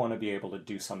do want to be able to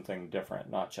do something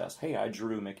different, not just, hey, I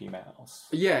drew Mickey Mouse.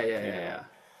 Yeah.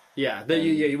 Yeah,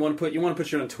 you want to put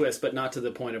your own twist, but not to the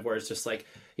point of where it's just like,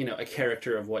 a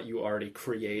character of what you already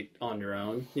create on your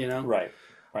own, Right.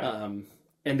 And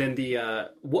then the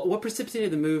what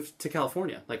precipitated the move to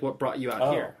California? Like, what brought you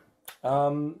out here?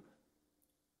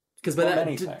 Because by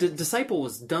that Disciple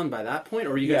was done by that point,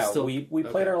 or you guys still? we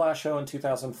played our last show in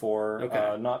 2004.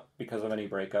 Okay. Not because of any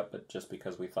breakup, but just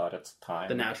because we thought it's time.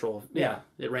 The natural,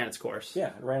 it ran its course. Yeah,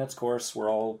 it ran its course. We're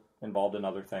all involved in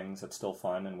other things. It's still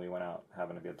fun, and we went out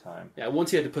having a good time. Yeah,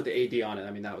 once you had to put the AD on it, I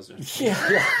mean, that was just...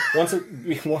 Yeah.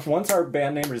 Once our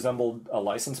band name resembled a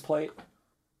license plate,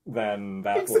 then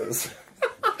that was...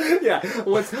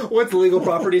 Once legal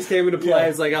properties came into play,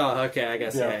 it's like, oh, okay, I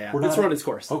guess, Let's run its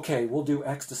course. Okay, we'll do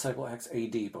X Disciple X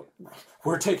AD, but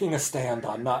we're taking a stand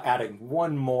on not adding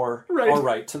one more. Right. All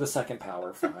right, to the second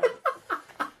power, fine.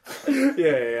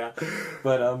 Yeah.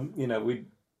 But,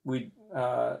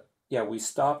 we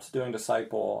stopped doing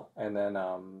Disciple, and then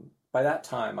by that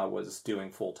time I was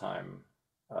doing full-time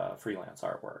freelance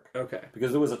artwork. Okay.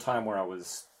 Because there was a time where I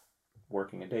was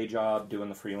working a day job, doing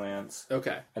the freelance.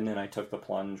 Okay. And then I took the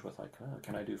plunge with like, oh,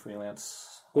 can I do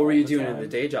freelance? What were you doing in the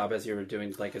day job as you were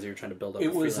doing, like, as you were trying to build up?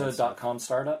 It was a .com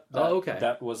startup. Okay.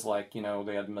 That was like, they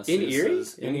had masseuses. In Erie?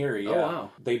 In Erie, yeah. Oh,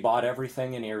 wow. They bought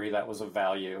everything in Erie that was of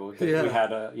value. We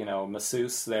had a,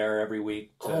 masseuse there every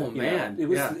week. Man. It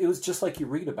was just like you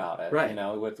read about it, right.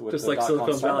 With just the like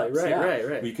Silicon Valley.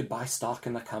 Right. You could buy stock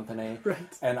in the company. Right.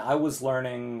 And I was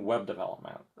learning web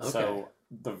development. Okay. So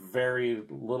the very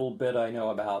little bit I know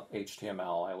about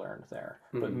HTML I learned there.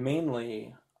 Mm-hmm. But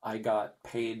mainly I got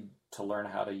paid to learn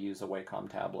how to use a Wacom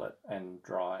tablet and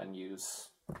draw and use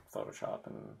Photoshop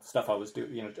and stuff I was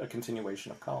doing, you know, a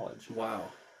continuation of college. Wow.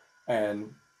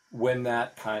 And when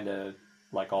that kind of,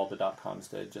 like all the .coms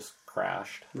did, just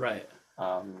crashed. Right.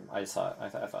 I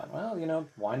thought, well, you know,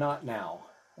 why not now?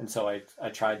 And so I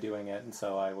tried doing it, and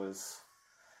so I was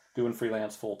doing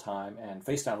freelance full time, and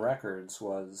Facedown Records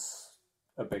was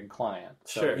a big client.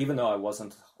 So sure. Even though I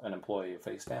wasn't an employee of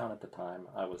Facedown at the time,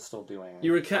 I was still doing.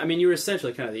 You were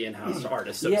essentially kind of the in-house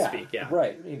artist, so to speak. Yeah.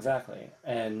 Right. Exactly.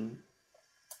 And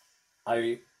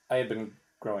I had been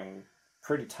growing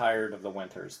pretty tired of the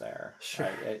winters there. Sure.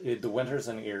 The winters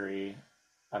in Erie,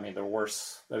 I mean, they're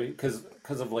worse because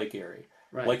of Lake Erie.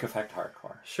 Right. Lake effect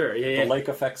hardcore. Sure. Yeah. The lake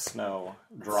effect snow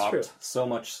dropped so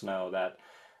much snow that,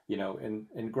 you know,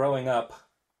 in growing up,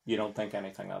 you don't think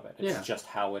anything of it. It's just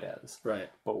how it is. Right.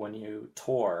 But when you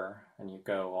tour and you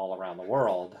go all around the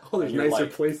world, there's nicer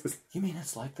places. You mean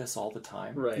it's like this all the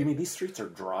time? Right. You mean these streets are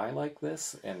dry like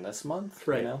this in this month?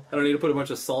 Right. You know? I don't need to put a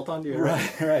bunch of salt on you.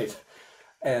 Right.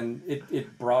 And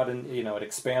it broadens, you know, it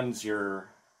expands your,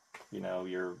 you know,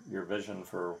 your vision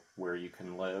for where you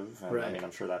can live. And I mean,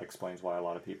 I'm sure that explains why a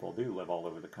lot of people do live all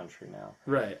over the country now.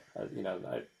 Right. You know,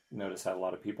 I notice that a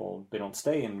lot of people, they don't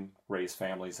stay and raise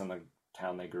families in the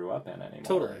town they grew up in anymore.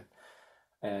 Totally.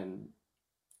 And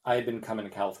I had been coming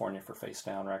to California for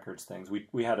Facedown Records things.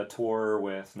 We had a tour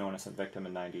with No Innocent Victim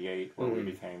in '98 where we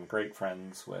became great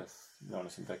friends with No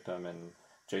Innocent Victim, and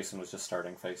Jason was just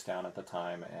starting Facedown at the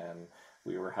time, and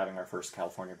we were having our first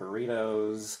California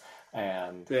burritos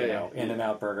and you know,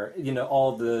 In-N-Out Burger, you know,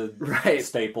 all the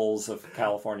staples of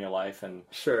California life. And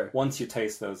once you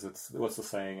taste those, it's, what's the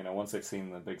saying, you know, once they've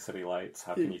seen the big city lights,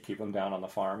 how can you keep them down on the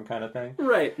farm kind of thing?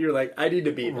 Right. You're like, I need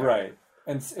to be there. Right.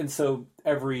 And so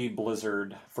every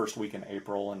blizzard, first week in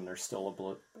April, and there's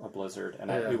still a blizzard,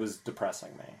 and it was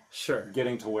depressing me. Sure.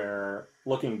 Getting to where,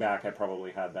 looking back, I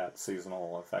probably had that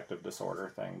seasonal affective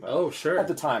disorder thing. But at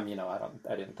the time, you know,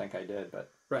 I didn't think I did,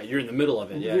 but right, you're in the middle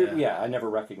of it. Yeah. I never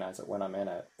recognize it when I'm in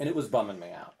it, and it was bumming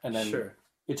me out. And then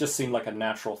it just seemed like a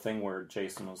natural thing where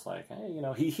Jason was like, hey, you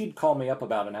know, he'd call me up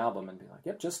about an album and be like,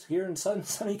 yep, just here in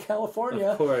sunny California,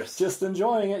 of course, just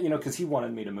enjoying it, you know, because he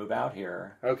wanted me to move out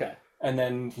here. Okay. And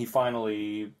then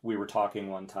we were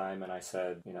talking one time, and I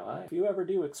said, you know, if you ever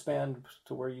do expand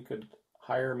to where you could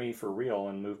hire me for real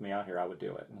and move me out here, I would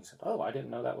do it. And he said, oh, I didn't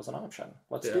know that was an option.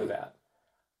 Let's do that.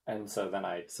 And so then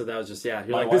So that was just, you're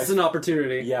like, this is an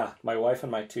opportunity. Yeah. My wife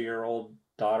and my 2-year-old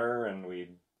daughter, and we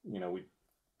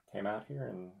came out here,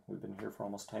 and we've been here for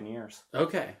almost 10 years.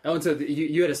 Okay. Oh, and so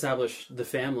you had established the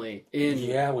family in...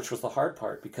 Yeah, which was the hard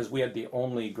part, because we had the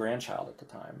only grandchild at the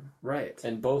time. Right.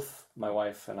 And both my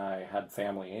wife and I had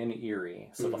family in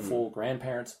Erie, so the full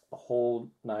grandparents, the whole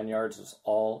 9 yards was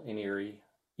all in Erie.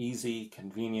 Easy,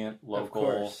 convenient,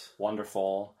 local,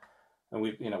 wonderful. And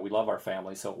we love our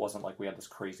family, so it wasn't like we had this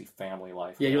crazy family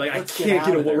life. Yeah, you're like, I can't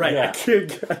get away. Right, yeah.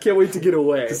 I can't wait to get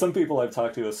away. Because some people I've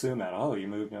talked to assume that, you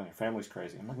moved, your family's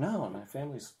crazy. I'm like, no, my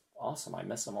family's awesome. I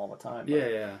miss them all the time.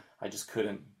 Yeah. I just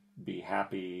couldn't be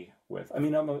happy with. I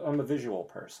mean, I'm a visual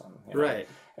person, you know? Right?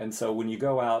 And so when you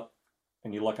go out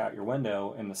and you look out your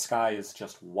window and the sky is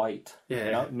just white,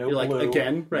 no blue, like,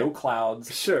 again, no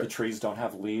clouds. Sure, the trees don't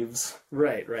have leaves.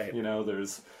 Right. You know,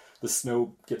 the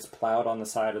snow gets plowed on the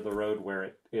side of the road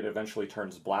where it eventually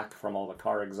turns black from all the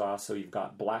car exhaust. So you've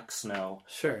got black snow.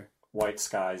 Sure. White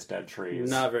skies, dead trees.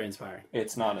 Not very inspiring.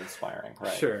 It's not inspiring,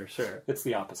 right? Sure. It's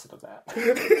the opposite of that.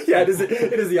 Yeah, it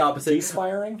is the opposite.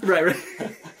 Inspiring? Right.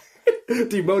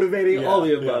 Demotivating, all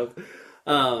the above.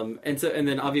 Yeah. And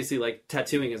then obviously, like,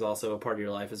 tattooing is also a part of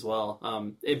your life as well.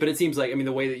 But it seems like, I mean,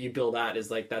 the way that you build that is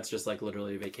like, that's just like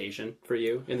literally a vacation for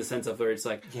you, in the sense of where it's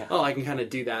like, I can kind of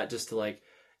do that just to like,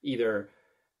 either,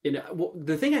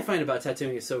 the thing I find about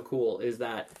tattooing is so cool is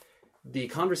that the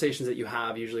conversations that you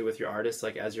have usually with your artists,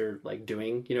 like as you're like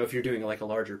doing, you know, if you're doing like a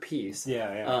larger piece,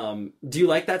 do you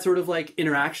like that sort of like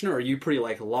interaction, or are you pretty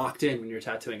like locked in when you're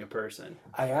tattooing a person?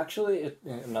 I actually,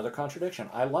 another contradiction,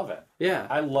 I love it. Yeah.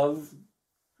 I love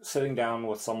sitting down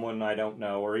with someone I don't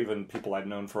know, or even people I've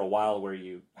known for a while where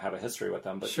you have a history with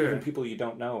them, but even people you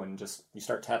don't know, and just you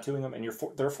start tattooing them and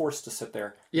they're forced to sit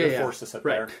there. You're forced to sit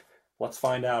there. Let's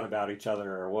find out about each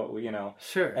other, or what, you know.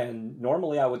 Sure. And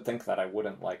normally I would think that I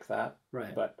wouldn't like that.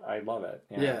 Right. But I love it.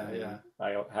 You know? Yeah.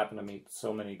 I happen to meet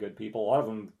so many good people. A lot of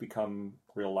them become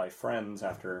real life friends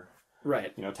after,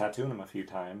 you know, tattooing them a few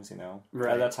times, you know.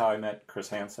 Right. That's how I met Chris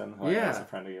Hansen, who I know is a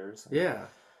friend of yours. And, yeah.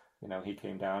 You know, he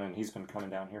came down, and he's been coming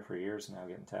down here for years now,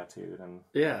 getting tattooed. And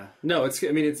yeah. No, it's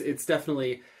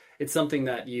definitely, it's something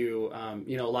that you,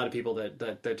 you know, a lot of people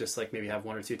that just like maybe have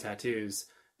 1 or 2 tattoos,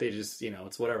 they just, you know,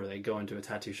 it's whatever. They go into a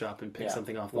tattoo shop and pick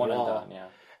something off the wall. And done,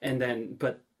 And then,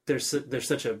 but there's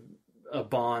such a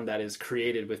bond that is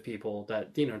created with people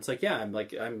that, you know, it's like, yeah, I'm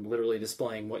literally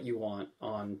displaying what you want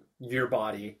on your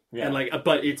body, and like,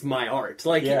 but it's my art.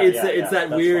 Like it's that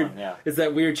weird, it's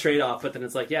that weird trade-off. But then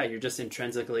it's like, yeah, you're just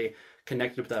intrinsically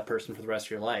connected with that person for the rest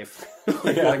of your life.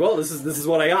 Like, you're like, well, this is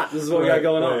what I got. This is what we got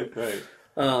going on.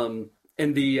 Right.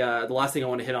 And the last thing I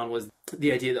want to hit on was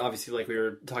the idea that, obviously, like we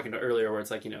were talking about earlier, where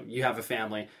it's like, you know, you have a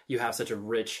family, you have such a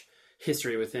rich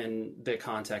history within the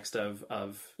context of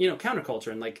you know,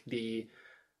 counterculture and like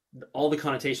all the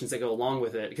connotations that go along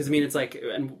with it. Because I mean, it's like,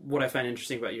 and what I find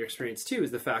interesting about your experience too is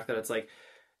the fact that it's like,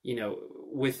 you know,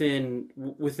 within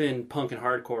punk and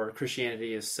hardcore,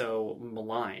 Christianity is so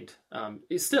maligned.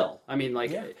 It's still, I mean,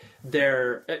 like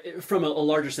they're, from a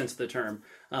larger sense of the term,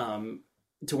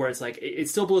 to where it's like, it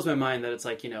still blows my mind that it's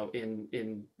like, you know,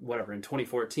 in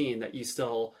 2014, that you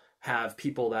still have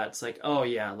people that's like, oh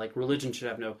yeah, like religion should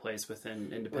have no place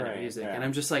within independent music. And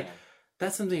I'm just like,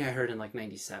 that's something I heard in like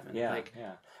 97.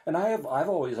 And I've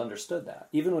always understood that.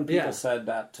 Even when people said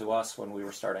that to us when we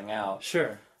were starting out.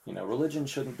 Sure. You know, religion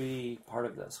shouldn't be part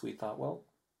of this. We thought, well,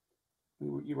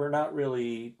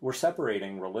 we're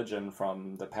separating religion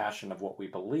from the passion of what we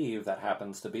believe that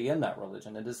happens to be in that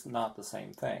religion. It is not the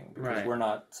same thing. Because we're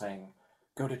not saying,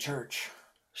 go to church.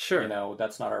 Sure. You know,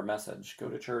 that's not our message. Go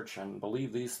to church and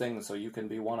believe these things so you can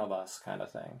be one of us, kind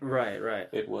of thing. Right.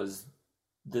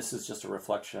 This is just a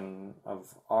reflection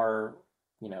of our,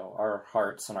 you know, our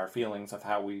hearts and our feelings of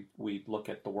how we look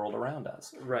at the world around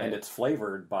us. Right. And it's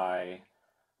flavored by,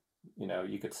 you know,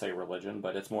 you could say religion,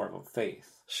 but it's more of a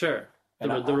faith. Sure.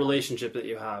 And the relationship that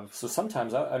you have. So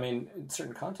sometimes, I mean, in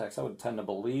certain contexts, I would tend to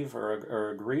believe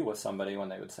or agree with somebody when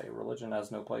they would say religion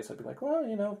has no place. I'd be like, well,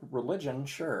 you know, religion,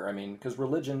 sure. I mean, because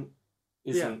religion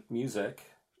isn't music.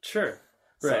 Sure.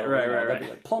 Right. Be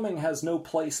like, plumbing has no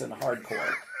place in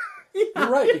hardcore. You're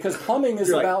right, because plumbing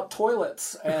is about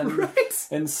toilets and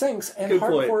sinks, and good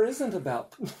hardcore point. Isn't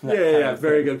about that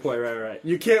very good point. Right.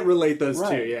 You can't relate those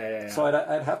two. So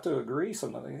I'd have to agree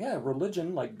something like,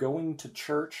 religion, like going to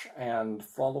church and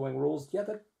following rules,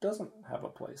 that doesn't have a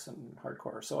place in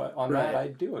hardcore. So on that, I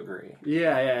do agree.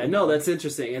 No, that's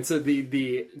interesting. And so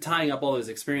the tying up all those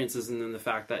experiences, and then the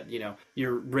fact that, you know,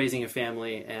 you're raising a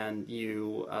family and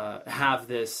you have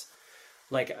this.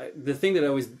 Like, the thing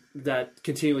that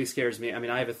continually scares me, I mean,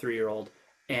 I have a 3-year-old,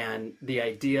 and the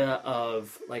idea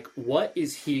of, like, what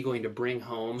is he going to bring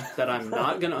home that I'm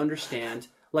not going to understand?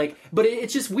 Like, but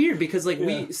it's just weird because, like,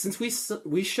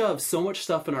 we shove so much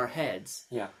stuff in our heads.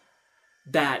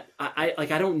 That I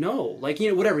don't know. Like, you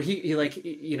know, whatever, he like,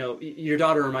 you know, your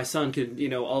daughter or my son could, you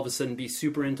know, all of a sudden be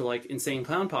super into, like, Insane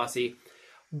Clown Posse.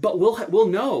 But we'll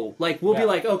know. Like, we'll be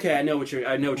like, okay, I know what you're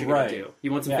going to do.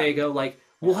 You want some Faygo? Like,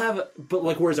 we'll have, but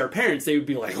like, whereas our parents, they would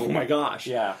be like, oh my gosh.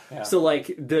 So like,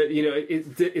 you know,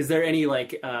 is there any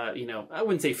like, you know, I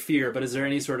wouldn't say fear, but is there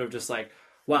any sort of just like,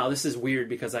 wow, this is weird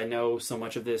because I know so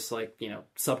much of this, like, you know,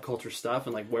 subculture stuff,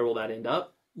 and like, where will that end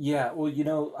up? Yeah, well, you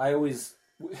know,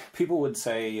 people would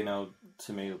say, you know,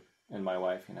 to me and my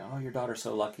wife, you know, oh, your daughter's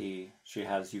so lucky she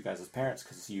has you guys as parents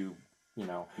because you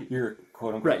know, you're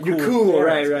quote unquote you're cool,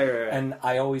 right. And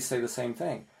I always say the same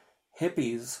thing.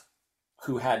 Hippies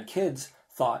who had kids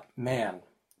thought, man,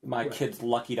 my kid's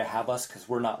lucky to have us because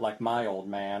we're not like my old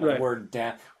man. And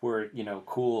we're you know,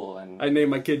 cool. And I named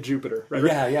my kid Jupiter. Right.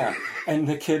 Yeah. And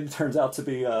the kid turns out to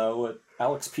be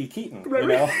Alex P. Keaton. You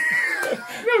know?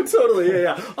 No, totally.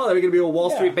 Yeah. Oh, they're going to be a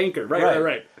Wall Street banker.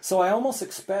 Right. So I almost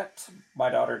expect my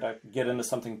daughter to get into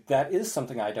something that is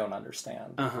something I don't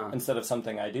understand instead of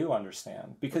something I do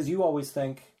understand. Because you always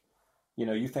think, you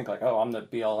know, you think like, oh, I'm the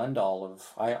be-all, end-all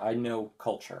of, I know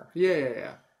culture.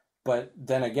 Yeah. But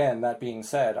then again, that being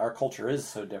said, our culture is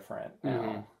so different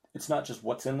now. It's not just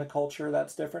what's in the culture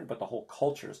that's different, but the whole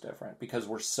culture is different because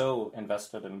we're so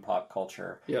invested in pop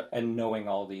culture and knowing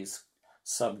all these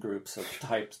subgroups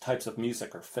of types of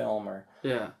music or film or,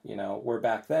 you know, where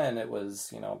back then it was,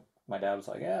 you know, my dad was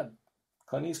like,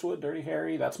 Clint Eastwood, Dirty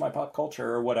Harry, that's my pop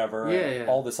culture or whatever. And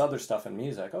all this other stuff in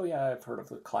music. Oh yeah, I've heard of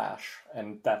the Clash,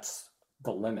 and that's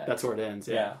the limit. That's where it ends.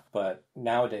 But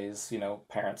nowadays, you know,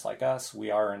 parents like us, we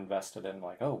are invested in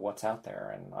like, oh, what's out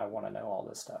there, and I want to know all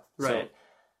this stuff. Right. So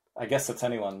I guess it's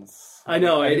anyone's. I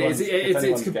know it's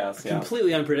guess,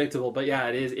 completely unpredictable, but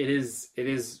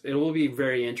it will be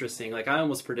very interesting. Like, I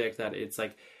almost predict that it's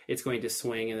like it's going to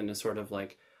swing into sort of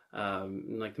like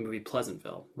the movie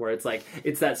Pleasantville, where it's like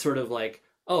it's that sort of like,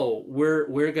 oh,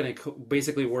 we're going to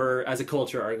basically we're as a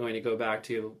culture are going to go back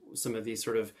to some of these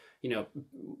sort of, you know,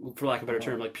 for lack of a better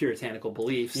term, like puritanical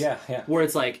beliefs. Yeah. Where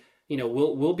it's like,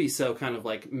 we'll be so kind of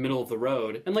like middle of the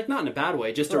road, and like not in a bad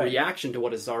way, just a reaction to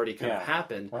what has already kind of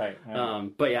happened. Right. Yeah.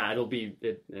 But yeah, it'll be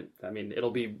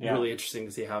really interesting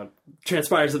to see how it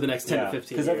transpires in the next 10 to 15 years.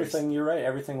 Because everything, you're right,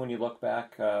 everything when you look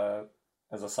back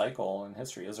as a cycle in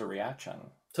history is a reaction.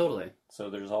 Totally. So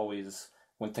there's always,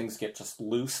 when things get just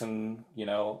loose and,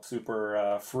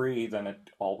 super free, then it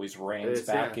always reins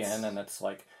back in, and it's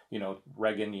like,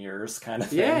 Reagan years kind of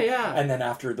thing. Yeah. And then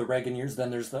after the Reagan years,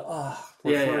 then there's the,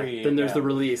 we're free. Then there's the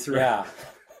release, right? Yeah.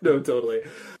 No, totally.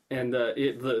 And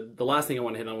the last thing I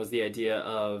want to hit on was the idea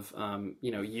of,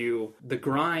 the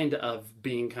grind of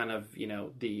being kind of,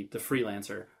 the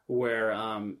freelancer, where,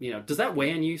 does that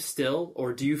weigh on you still?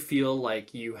 Or do you feel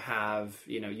like you have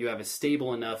a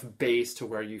stable enough base to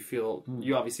where you feel,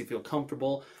 you obviously feel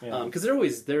comfortable? Because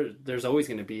there's always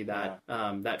going to be that,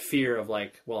 that fear of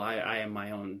like, well, I am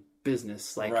my own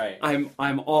business. Like,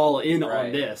 I'm all in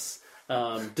on this.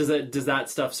 Does that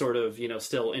stuff sort of,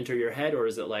 still enter your head, or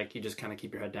is it like you just kind of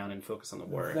keep your head down and focus on the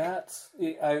work? That's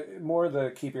more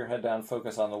the keep your head down,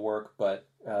 focus on the work, but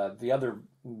the other,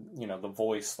 the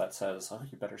voice that says, oh,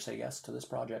 you better say yes to this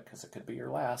project because it could be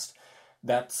your last,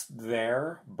 that's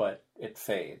there, but it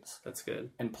fades. That's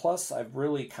good. And plus, I've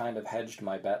really kind of hedged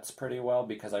my bets pretty well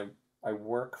because I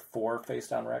work for Face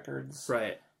Down Records.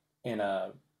 Right. In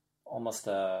almost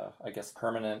a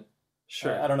permanent.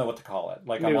 Sure. I don't know what to call it.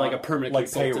 Like maybe I'm like a permanent like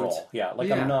consultant. payroll. Yeah.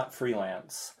 Like I'm not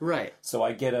freelance. Right. So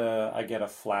I get a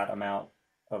flat amount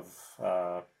of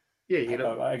I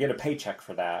get a paycheck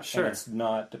for that. Sure. And it's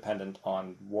not dependent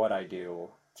on what I do,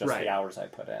 just the hours I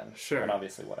put in. Sure. And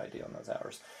obviously what I do in those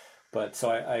hours. But so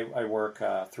I work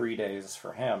 3 days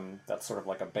for him. That's sort of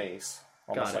like a base.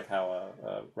 Almost like how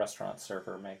a restaurant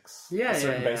server makes a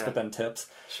certain base, but then tips.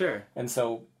 Sure. And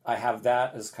so I have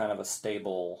that as kind of a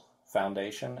stable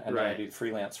foundation, and then I do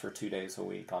freelance for 2 days a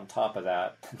week on top of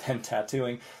that, and then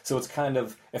tattooing. So it's kind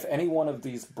of, if any one of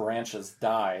these branches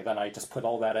die, then I just put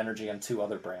all that energy in 2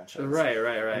 other branches. Right.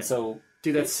 And so,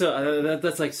 dude,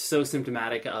 that's like so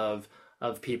symptomatic of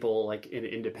people like in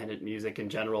independent music in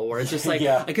general, where it's just like,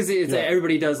 because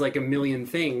everybody does like a million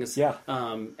things. Yeah.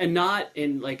 And not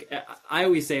in like, I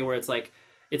always say where it's like,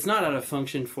 it's not out of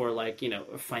function for like,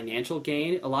 financial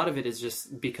gain. A lot of it is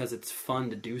just because it's fun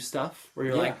to do stuff where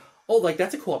you're like, oh, like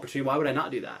that's a cool opportunity. Why would I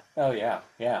not do that? Oh yeah.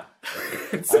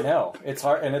 I know it's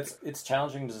hard, and it's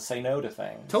challenging to say no to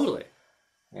things. Totally.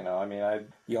 I mean,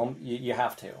 you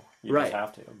have to. You just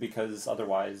have to, because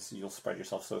otherwise you'll spread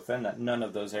yourself so thin that none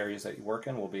of those areas that you work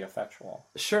in will be effectual.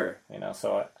 Sure.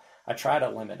 So I try to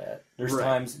limit it.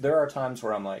 There are times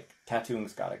where I'm like,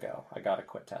 tattooing's got to go. I got to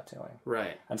quit tattooing.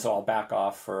 Right. And so I'll back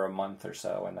off for a month or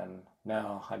so, and then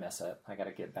no, I miss it. I got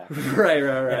to get back. Right.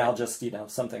 And I'll just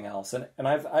something else. And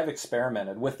I've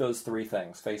experimented with those 3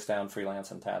 things: face down, freelance,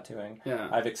 and tattooing. Yeah.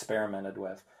 I've experimented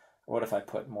with, what if I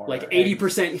put more like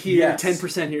 80% here,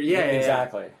 10% here. Yeah.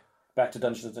 Exactly. Back to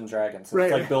Dungeons and Dragons.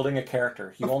 It's like building a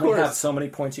character. You only have so many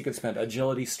points you can spend: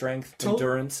 agility, strength,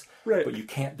 endurance. Right. But you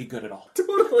can't be good at all.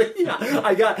 Totally. Yeah.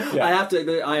 I have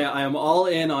to. I am all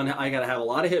in on. I got to have a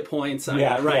lot of hit points.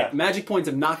 Magic points.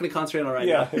 I'm not going to concentrate on now.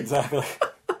 Yeah. Exactly.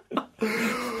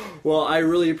 Well, I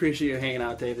really appreciate you hanging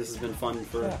out, Dave. This has been fun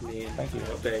for me. And thank you.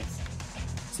 Dave.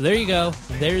 So there you go.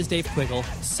 There's Dave Quiggle.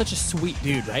 Such a sweet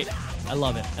dude, right? I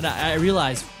love it. And I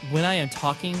realize when I am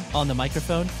talking on the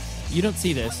microphone, you don't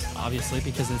see this, obviously,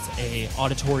 because it's a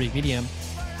auditory medium.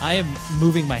 I am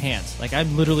moving my hands. Like,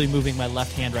 I'm literally moving my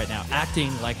left hand right now, acting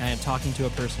like I am talking to a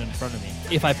person in front of me.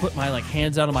 If I put my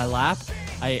hands out on my lap,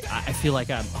 I feel like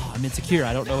I'm insecure.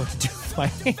 I don't know what to do with my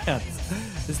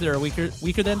hands. Is there a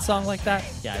Weaker Than song like that?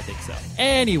 Yeah, I think so.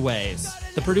 Anyways,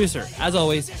 the producer, as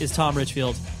always, is Tom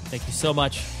Richfield. Thank you so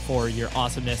much for your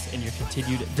awesomeness and your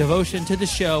continued devotion to the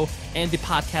show and the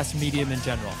podcast medium in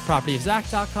general.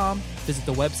 Propertyofzach.com. Visit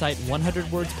the website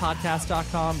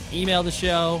 100wordspodcast.com. Email the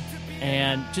show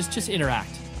and just interact.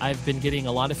 I've been getting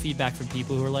a lot of feedback from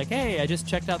people who are like, hey, I just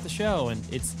checked out the show, and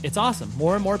it's awesome.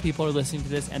 More and more people are listening to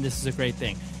this, and this is a great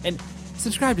thing. And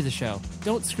subscribe to the show.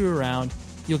 Don't screw around.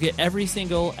 You'll get every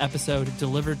single episode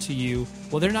delivered to you.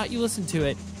 Whether or not you listen to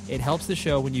it, it helps the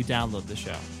show when you download the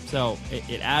show. So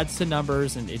it adds to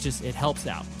numbers, and it helps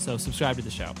out. So subscribe to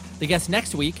the show. The guest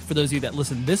next week, for those of you that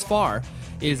listen this far,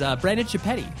 is Brandon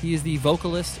Chipetti. He is the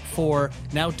vocalist for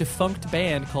now defunct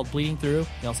band called Bleeding Through.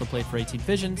 He also played for 18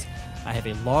 Visions. I have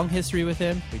a long history with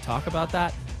him. We talk about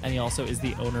that. And he also is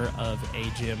the owner of a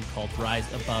gym called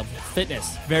Rise Above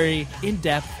Fitness. Very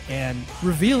in-depth and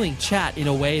revealing chat in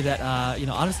a way that,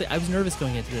 honestly, I was nervous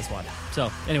going into this one.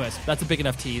 So, anyways, that's a big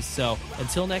enough tease. So,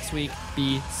 until next week,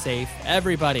 be safe,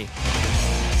 everybody.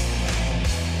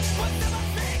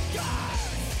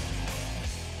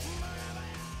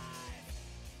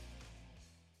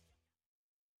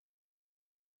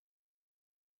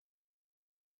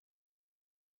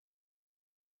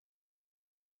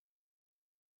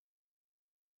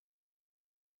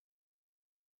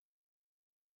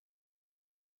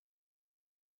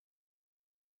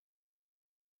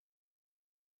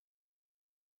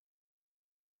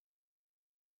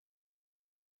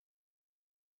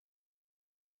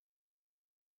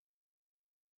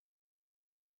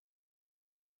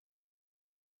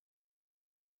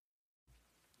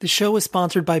 The show is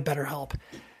sponsored by BetterHelp.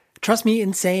 Trust me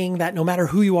in saying that no matter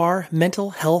who you are,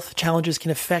 mental health challenges can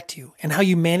affect you, and how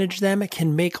you manage them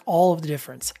can make all of the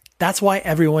difference. That's why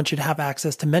everyone should have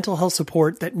access to mental health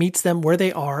support that meets them where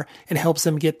they are and helps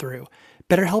them get through.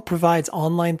 BetterHelp provides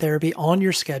online therapy on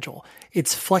your schedule.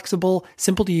 It's flexible,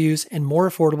 simple to use, and more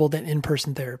affordable than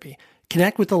in-person therapy.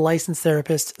 Connect with a licensed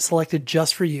therapist selected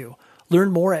just for you.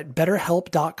 Learn more at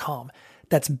betterhelp.com.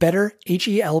 That's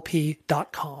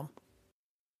betterhelp.com.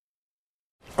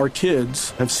 Our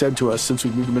kids have said to us since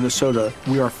we moved to Minnesota,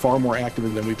 we are far more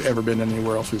active than we've ever been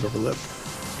anywhere else we've ever lived.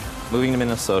 Moving to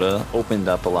Minnesota opened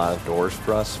up a lot of doors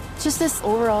for us. Just this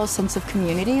overall sense of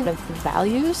community, of the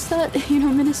values that,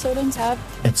 Minnesotans have.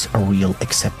 It's a real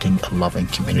accepting, loving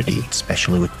community,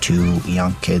 especially with 2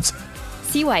 young kids.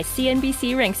 See why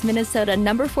CNBC ranks Minnesota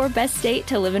number 4 best state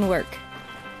to live and work.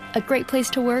 A great place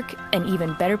to work, an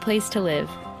even better place to live.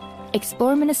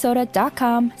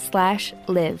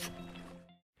 ExploreMinnesota.com/live.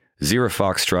 Zero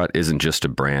Foxtrot isn't just a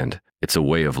brand, it's a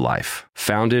way of life.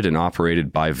 Founded and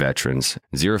operated by veterans,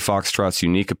 Zero Foxtrot's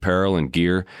unique apparel and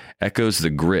gear echoes the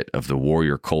grit of the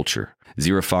warrior culture.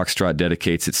 Zero Foxtrot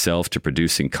dedicates itself to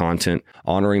producing content,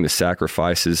 honoring the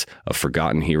sacrifices of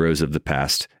forgotten heroes of the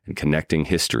past, and connecting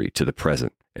history to the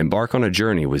present. Embark on a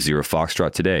journey with Zero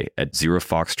Foxtrot today at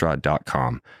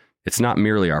zerofoxtrot.com. It's not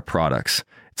merely our products,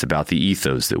 it's about the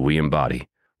ethos that we embody.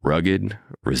 Rugged,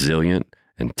 resilient,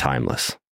 and timeless.